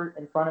matches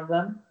in front of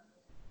them,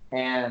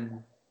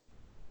 and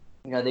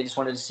they just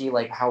wanted to see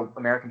like how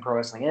American pro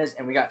wrestling is,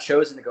 and we got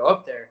chosen to go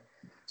up there.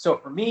 So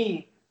for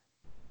me,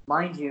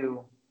 mind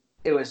you,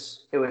 it was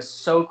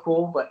so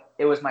cool, but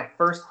it was my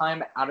first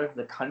time out of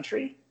the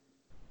country.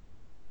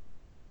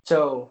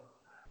 So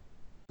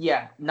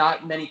yeah,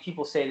 not many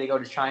people say they go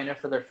to China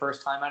for their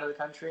first time out of the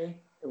country.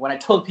 When I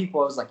told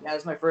people, I was like, yeah,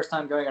 this is my first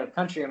time going out of the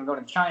country, I'm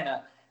going to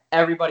China.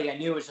 Everybody I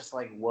knew was just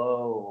like,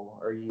 whoa,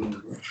 are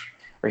you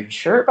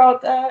sure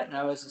about that? And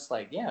I was just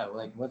like, yeah,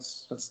 like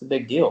what's the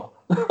big deal?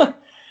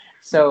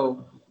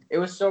 So it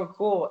was so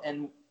cool.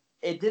 And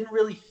it didn't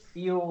really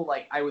feel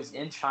like I was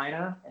in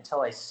China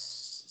until I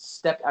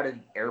stepped out of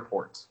the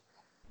airport.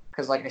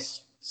 Because like I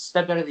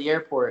stepped out of the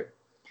airport,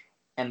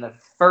 and the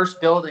first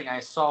building I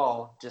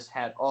saw just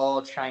had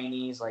all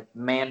Chinese, like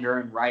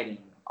Mandarin writing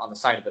on the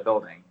side of the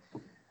building.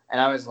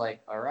 And I was like,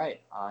 all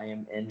right, I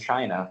am in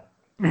China.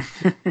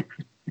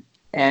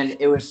 And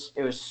it was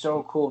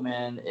so cool,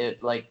 man.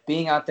 It like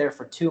being out there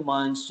for 2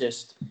 months,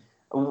 just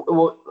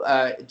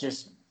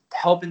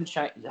helping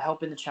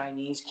the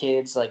Chinese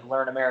kids like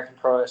learn American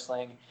pro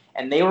wrestling.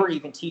 And they were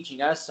even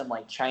teaching us some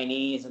like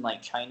Chinese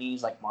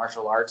like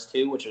martial arts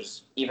too, which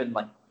was even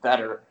like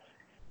better.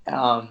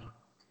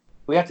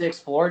 We got to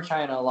explore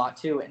China a lot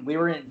too, and we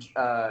were in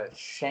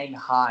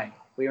Shanghai.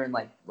 We were in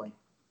like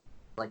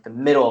the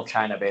middle of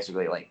China,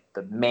 basically, like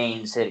the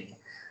main city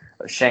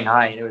of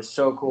Shanghai, and it was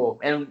so cool.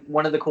 And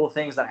one of the cool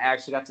things that I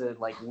actually got to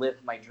like live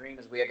my dream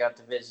is we got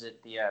to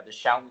visit the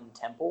Shaolin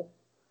Temple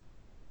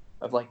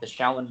of like the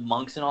Shaolin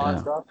monks and all that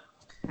stuff.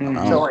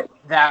 Mm-hmm. So like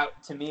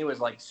that to me was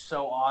like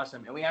so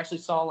awesome, and we actually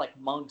saw like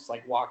monks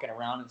like walking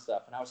around and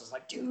stuff, and I was just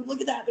like, dude,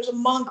 look at that! There's a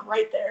monk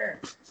right there.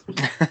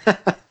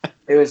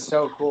 It was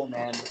so cool,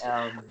 man.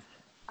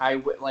 I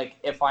would like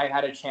if I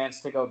had a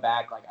chance to go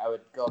back, like I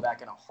would go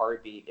back in a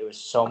heartbeat. It was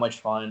so much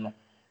fun.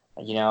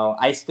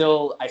 I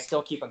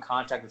still keep in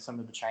contact with some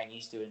of the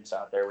Chinese students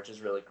out there, which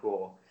is really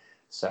cool.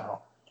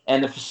 So,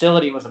 and the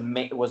facility was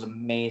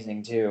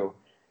amazing too.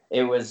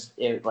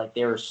 It like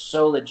they were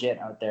so legit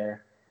out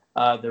there.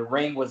 The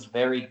ring was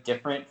very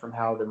different from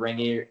how the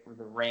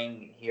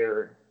ring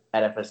here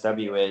at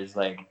FSW is.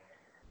 Like,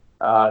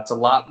 it's a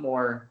lot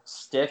more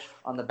stiff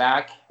on the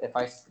back, if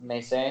I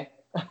may say,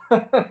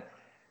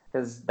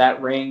 because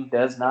that ring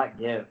does not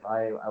give.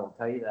 I will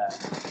tell you that.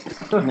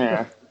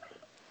 Yeah,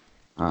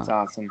 that's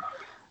awesome.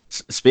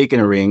 Speaking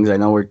of rings, I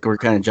know we're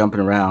kind of jumping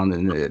around,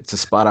 and it's a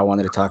spot I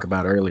wanted to talk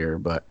about earlier.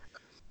 But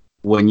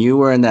when you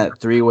were in that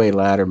 3-way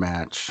ladder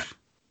match,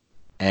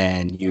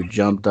 and you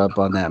jumped up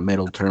on that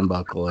middle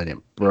turnbuckle and it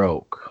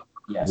broke.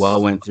 Yes.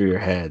 What went through your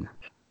head?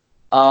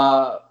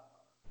 So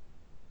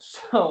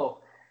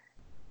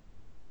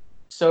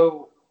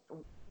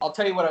I'll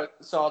tell you what I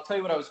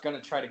was going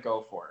to try to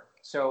go for.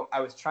 So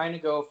I was trying to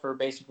go for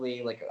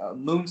basically like a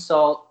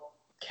moonsault,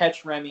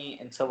 catch Remy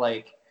into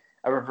like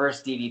a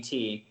reverse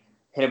DDT,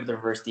 hit him with a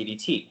reverse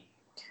DDT.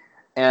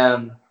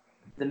 And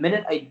the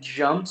minute I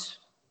jumped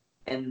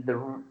and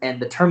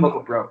the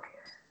turnbuckle broke,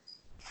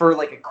 for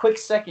like a quick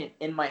second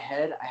in my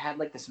head, I had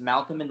like this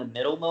Malcolm in the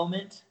Middle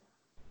moment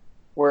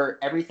where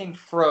everything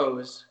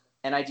froze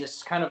and I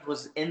just kind of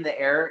was in the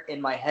air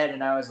in my head,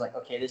 and I was like,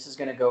 okay, this is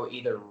going to go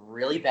either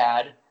really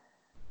bad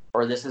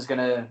or this is going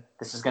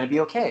to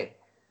be okay.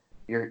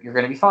 You're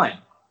going to be fine.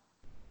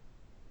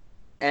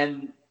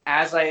 And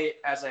as I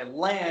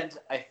land,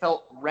 I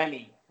felt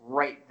Remy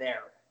right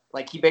there.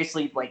 Like he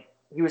basically, like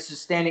he was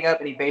just standing up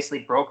and he basically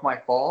broke my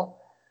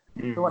fall.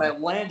 Mm-hmm. So when I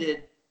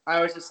landed,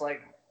 I was just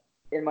like,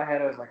 in my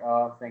head, I was like,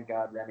 oh, thank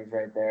God Remy's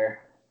right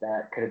there.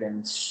 That could have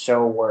been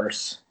so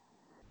worse.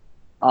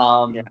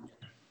 Yeah.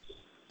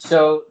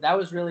 So that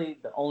was really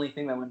the only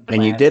thing that went.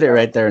 And you did it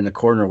right there in the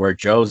corner where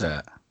Joe's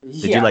at.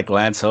 Did you like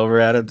glance over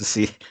at him to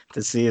see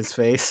his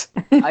face?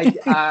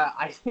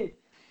 I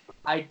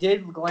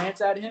did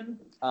glance at him.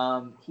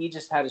 He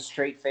just had a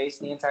straight face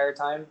the entire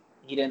time.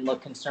 He didn't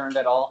look concerned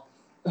at all.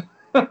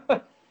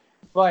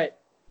 But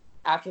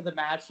after the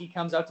match, he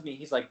comes up to me.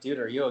 He's like, "Dude,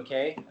 are you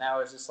okay?" And I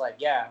was just like,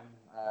 "Yeah,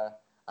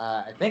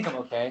 I think I'm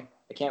okay.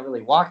 I can't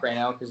really walk right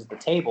now because of the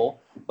table,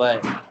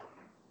 but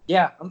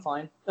yeah, I'm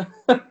fine."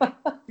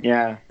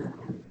 Yeah.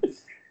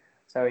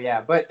 So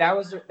yeah, but that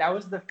was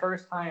the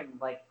first time,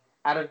 like,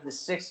 out of the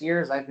 6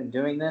 years I've been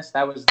doing this,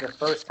 that was the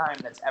first time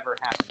that's ever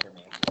happened to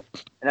me.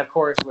 And of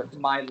course, with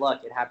my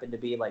luck, it happened to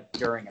be like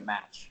during a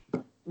match.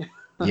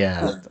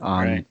 Yeah,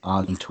 on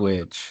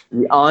Twitch.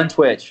 On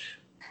Twitch.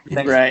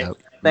 Thanks, right.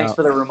 Thanks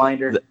for the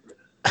reminder.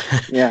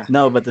 Yeah.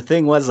 No, but the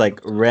thing was, like,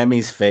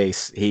 Remy's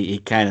face, he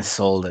kind of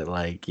sold it,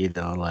 like, you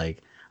know, like,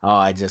 oh,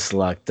 I just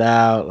lucked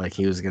out, like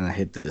he was gonna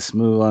hit this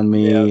move on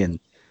me, and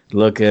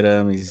look at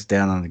him, he's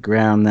down on the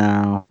ground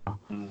now.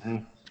 Mm-hmm.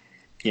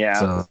 Yeah.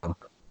 So, all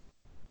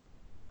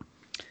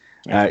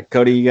right,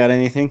 Cody, you got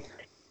anything?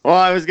 Well,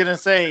 I was gonna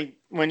say,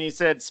 when you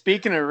said,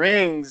 speaking of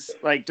rings,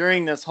 like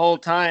during this whole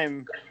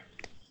time,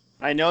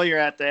 I know you're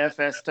at the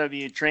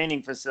FSW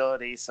training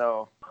facility,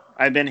 so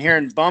I've been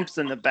hearing bumps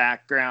in the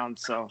background.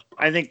 So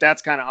I think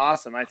that's kind of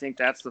awesome. I think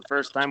that's the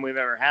first time we've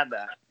ever had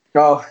that.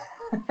 Oh,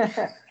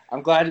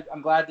 I'm glad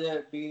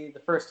to be the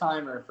first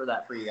timer for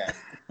that for you guys.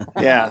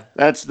 Yeah,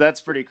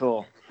 that's pretty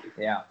cool.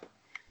 Yeah.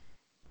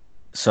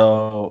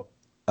 So,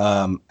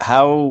 how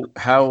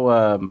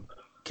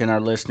can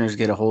our listeners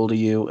get a hold of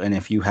you? And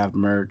if you have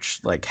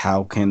merch, like,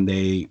 how can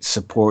they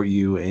support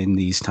you in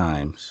these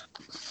times?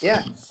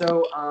 Yeah.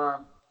 So,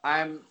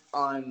 I'm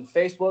on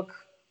Facebook,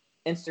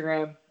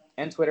 Instagram,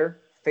 and Twitter.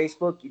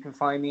 Facebook, you can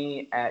find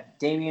me at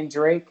Damian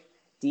Drake,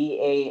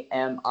 Damian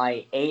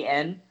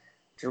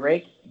Drake,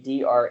 Drake.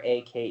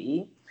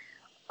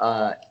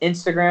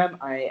 Instagram,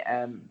 I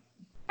am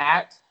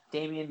at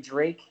Damian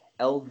Drake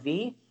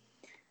LV,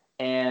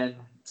 and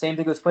same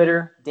thing with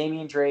Twitter,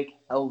 Damian Drake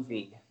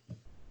LV,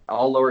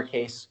 all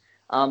lowercase.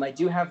 I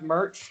do have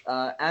merch.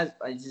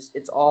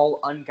 It's all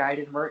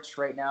Unguided merch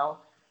right now.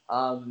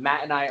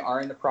 Matt and I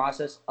are in the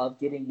process of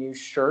getting new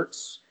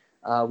shirts.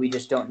 We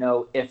just don't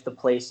know if the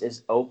place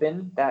is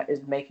open that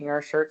is making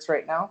our shirts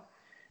right now.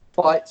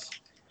 But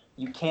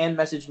you can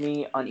message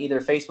me on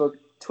either Facebook,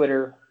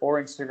 Twitter, or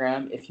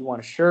Instagram if you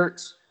want a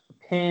shirt, a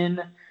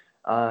pin,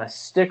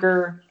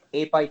 sticker,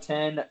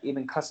 8x10,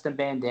 even custom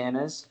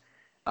bandanas.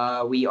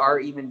 We are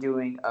even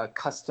doing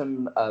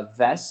custom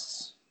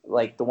vests,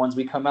 like the ones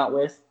we come out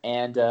with.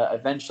 And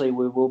eventually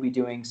we will be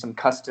doing some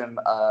custom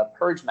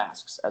purge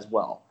masks as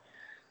well.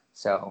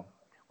 So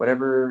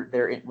whatever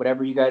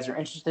you guys are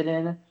interested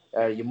in,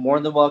 you're more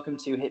than welcome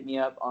to hit me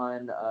up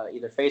on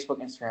either Facebook,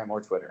 Instagram,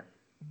 or Twitter.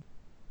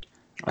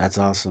 That's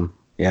awesome.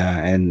 Yeah,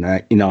 and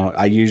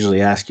I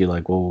usually ask you,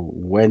 like, well,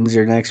 when's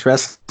your next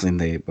wrestling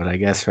date? But I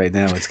guess right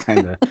now it's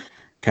kind of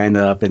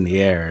up in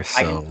the air.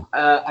 So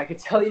I could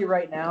tell you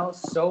right now,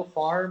 so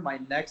far my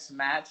next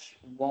match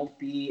won't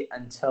be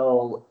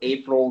until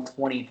April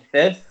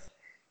 25th,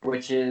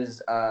 which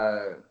is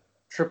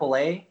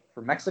AAA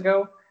for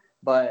Mexico.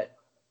 But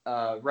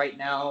right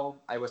now,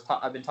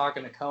 I've been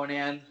talking to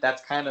Conan.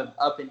 That's kind of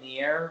up in the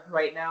air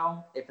right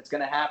now, if it's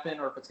going to happen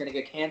or if it's going to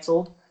get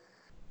canceled.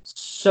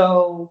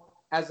 So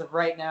as of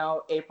right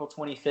now, April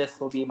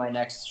 25th will be my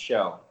next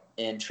show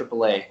in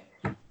AAA.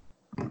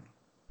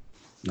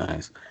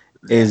 Nice.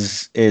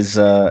 Is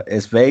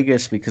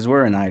Vegas, because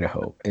we're in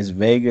Idaho, is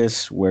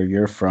Vegas, where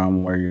you're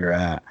from, where you're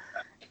at,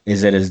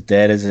 is it as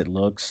dead as it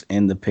looks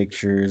in the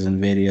pictures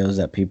and videos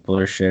that people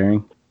are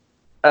sharing?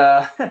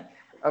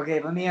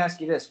 Okay, let me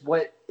ask you this.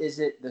 What is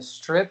it, the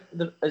Strip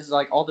is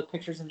like all the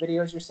pictures and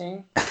videos you're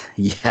seeing?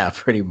 Yeah,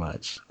 pretty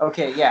much.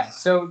 Okay, yeah.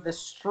 So the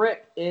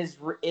Strip is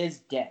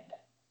dead.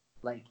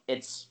 Like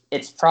it's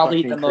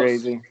probably fucking the most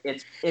crazy.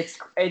 It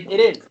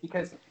is,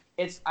 because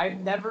I've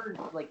never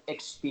like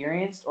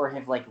experienced or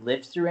have like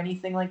lived through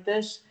anything like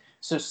this.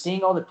 So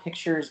seeing all the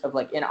pictures of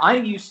like, and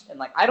I'm used, and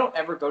like I don't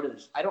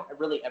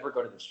really ever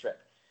go to the Strip.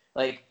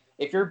 Like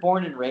if you're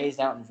born and raised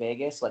out in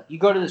Vegas, like you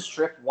go to the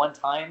Strip one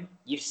time,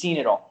 you've seen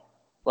it all.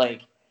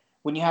 Like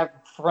when you have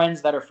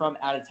friends that are from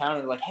out of town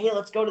and they're like, hey,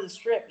 let's go to the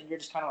Strip, and you're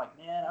just kind of like,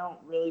 man, I don't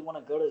really want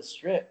to go to the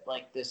Strip.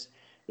 Like there's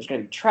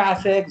gonna be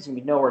traffic, there's gonna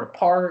be nowhere to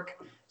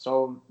park.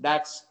 So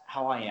that's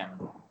how I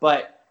am.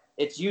 But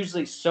it's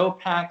usually so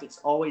packed, it's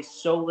always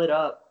so lit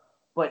up.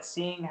 But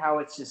seeing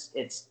how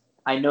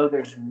I know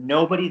there's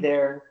nobody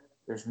there.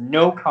 There's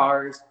no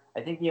cars.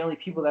 I think the only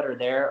people that are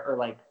there are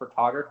like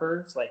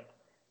photographers, like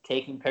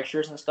taking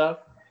pictures and stuff.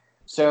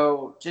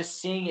 So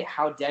just seeing it,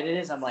 how dead it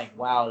is, I'm like,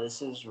 wow,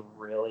 this is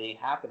really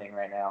happening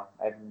right now.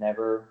 I've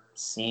never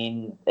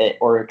seen it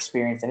or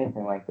experienced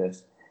anything like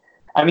this.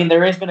 I mean,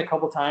 there has been a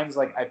couple times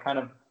like I've kind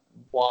of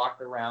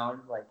walked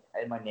around like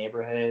in my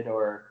neighborhood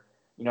or,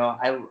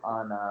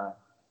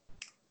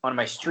 on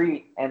my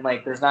street, and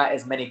like there's not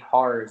as many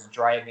cars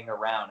driving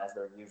around as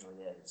there usually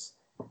is.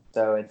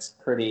 So it's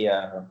pretty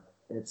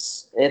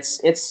it's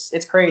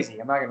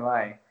crazy, I'm not gonna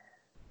lie.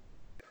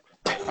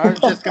 I was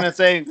just gonna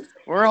say,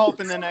 we're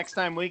hoping the next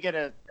time we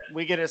get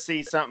to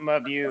see something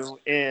of you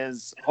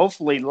is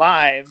hopefully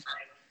live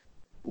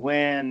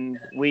when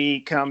we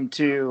come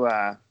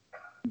to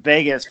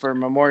Vegas for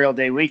Memorial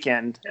Day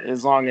weekend,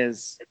 as long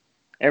as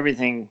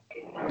everything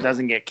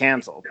doesn't get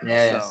canceled.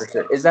 Yeah, for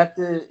sure. Is that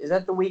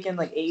the weekend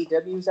like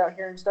AEW's out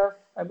here and stuff,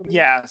 I believe?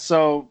 Yeah,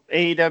 so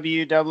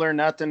AEW, Double or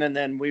Nothing, and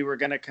then we were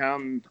gonna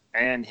come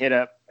and hit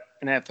up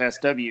an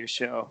FSW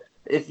show.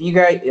 If you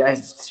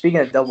guys, speaking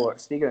of Double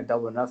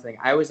or Nothing,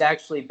 I was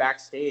actually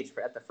backstage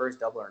at the first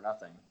Double or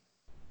Nothing.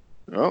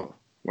 Oh,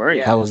 were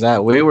you? How was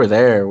that? We were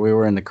there. We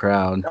were in the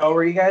crowd. Oh,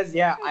 were you guys?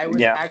 Yeah, I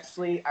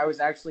was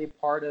actually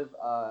part of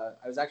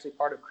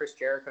Chris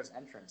Jericho's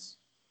entrance.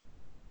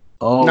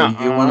 Oh,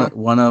 you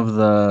one of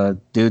the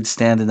dudes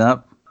standing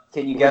up?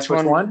 Can you guess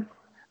which one?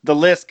 The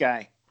list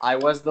guy. I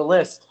was the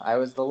list.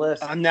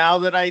 Now,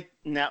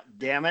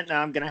 damn it!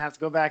 Now I'm gonna have to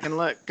go back and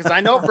look, because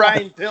I know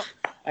Brian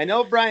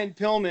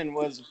Pillman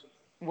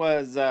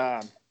was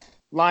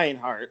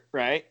Lionheart,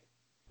 right?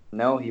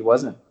 No, he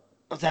wasn't.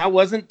 That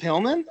wasn't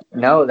Pillman?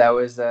 No, that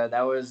was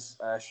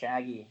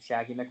Shaggy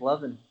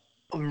McLovin.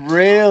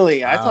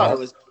 Really? I thought it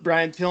was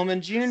Brian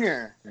Pillman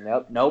Jr.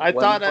 Nope. I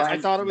thought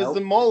it was the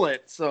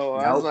mullet. So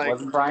I was like,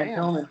 wasn't Brian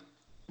Pillman.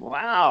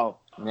 Wow.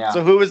 Yeah.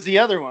 So who was the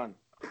other one?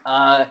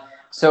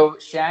 So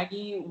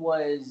Shaggy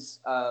was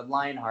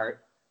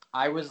Lionheart.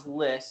 I was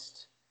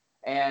List,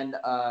 and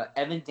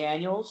Evan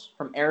Daniels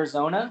from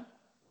Arizona.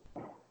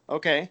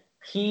 Okay.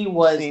 He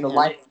was the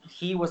light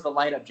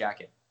up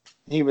jacket.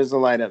 He was the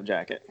light up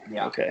jacket.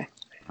 Yeah. Okay.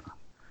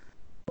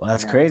 Well,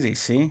 that's crazy.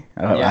 See,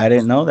 I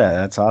didn't know that.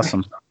 That's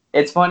awesome.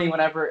 It's funny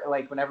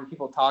whenever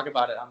people talk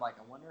about it, I'm like,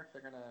 I wonder if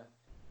they're gonna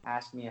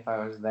ask me if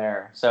I was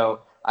there. So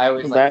I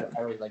always like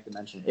to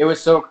mention it. It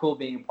was so cool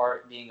being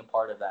a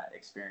part of that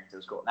experience. It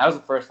was cool. That was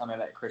the first time I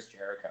met Chris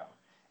Jericho,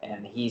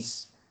 and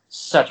he's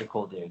such a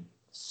cool dude.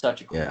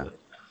 Such a cool dude.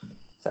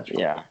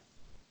 Yeah.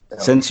 So,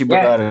 since you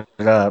brought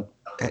it up,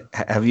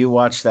 have you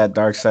watched that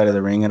Dark Side of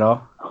the Ring at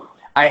all?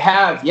 I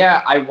have.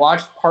 Yeah, I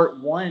watched part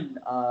 1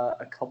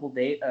 of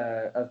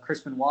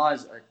Chris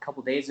Benoit's a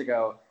couple days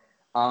ago.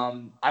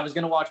 I was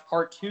gonna watch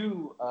part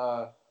 2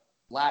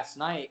 last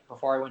night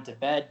before I went to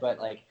bed, but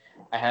like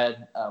I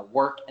had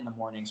work in the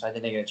morning, so I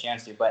didn't get a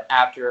chance to. But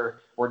after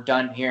we're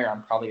done here,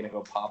 I'm probably gonna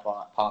go pop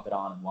it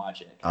on and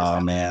watch it. Oh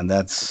man,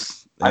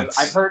 that's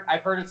I've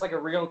heard it's like a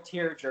real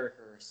tearjerker.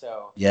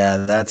 So yeah,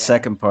 that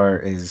second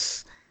part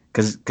is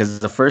because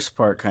the first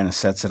part kind of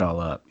sets it all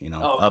up,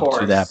 up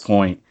to that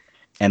point,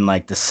 and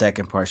like the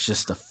second part's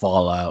just the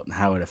fallout and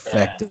how it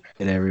affected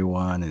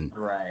everyone, and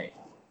right.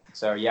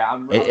 So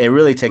yeah, it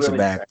really takes it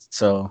back.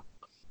 So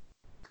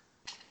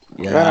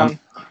yeah,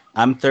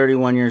 I'm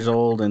 31 years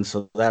old, and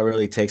so that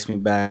really takes me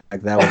back.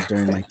 That was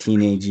during my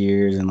teenage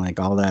years and like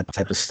all that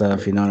type of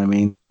stuff. You know what I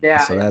mean?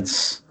 Yeah. So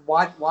that's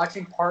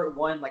watching part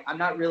 1. Like I'm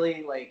not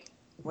really like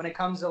when it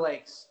comes to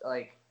like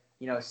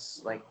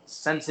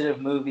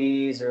sensitive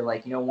movies or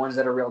like ones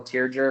that are real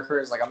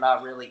tearjerkers. Like I'm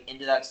not really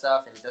into that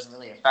stuff, and it doesn't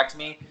really affect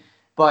me.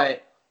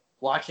 But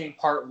watching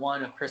part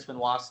 1 of Chris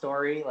Benoit's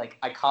story, like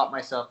I caught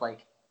myself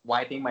like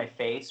wiping my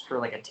face for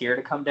like a tear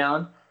to come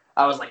down.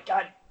 I was like,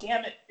 God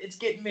damn it, it's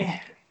getting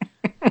me.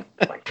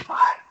 Like,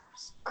 God,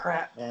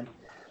 crap, man.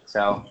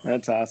 So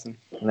that's awesome.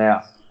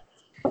 Yeah.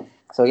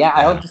 So yeah,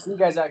 I hope to see you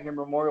guys out here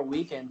Memorial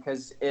Weekend,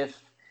 because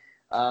if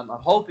I'm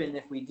hoping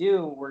if we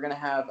do, we're gonna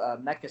have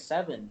Mecca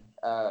 7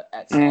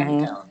 at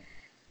Sandytown.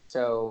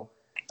 So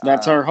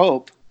that's our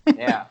hope.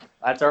 Yeah,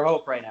 that's our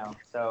hope right now.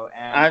 So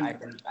and I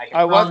can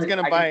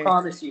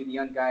promise you the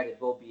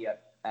Unguided will be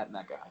at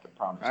Mecca. I can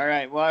promise. All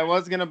right. Well, I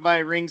was gonna buy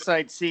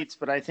ringside seats,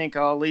 but I think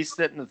I'll at least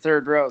sit in the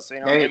third row, so you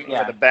don't hit me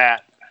with a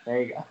bat.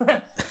 There you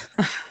go.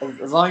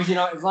 as long as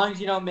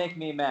you don't make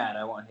me mad,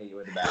 I won't hit you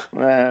with a bat.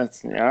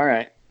 That's all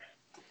right.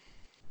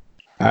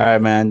 All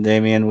right, man,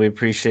 Damian, we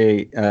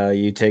appreciate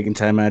you taking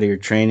time out of your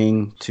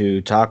training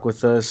to talk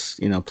with us.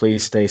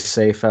 Please stay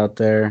safe out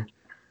there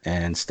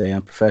and stay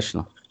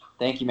unprofessional.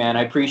 Thank you, man.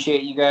 I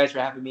appreciate you guys for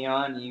having me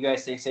on. You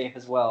guys stay safe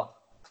as well.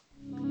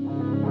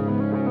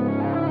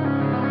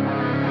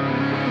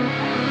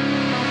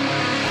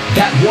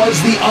 That was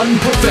the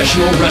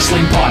Unprofessional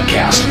Wrestling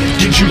Podcast.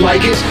 Did you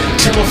like it?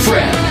 Tell a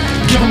friend.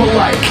 Give them a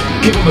like.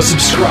 Give them a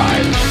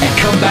subscribe. And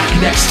come back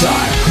next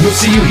time. We'll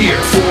see you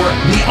here for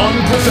the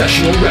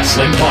Unprofessional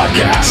Wrestling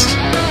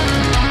Podcast.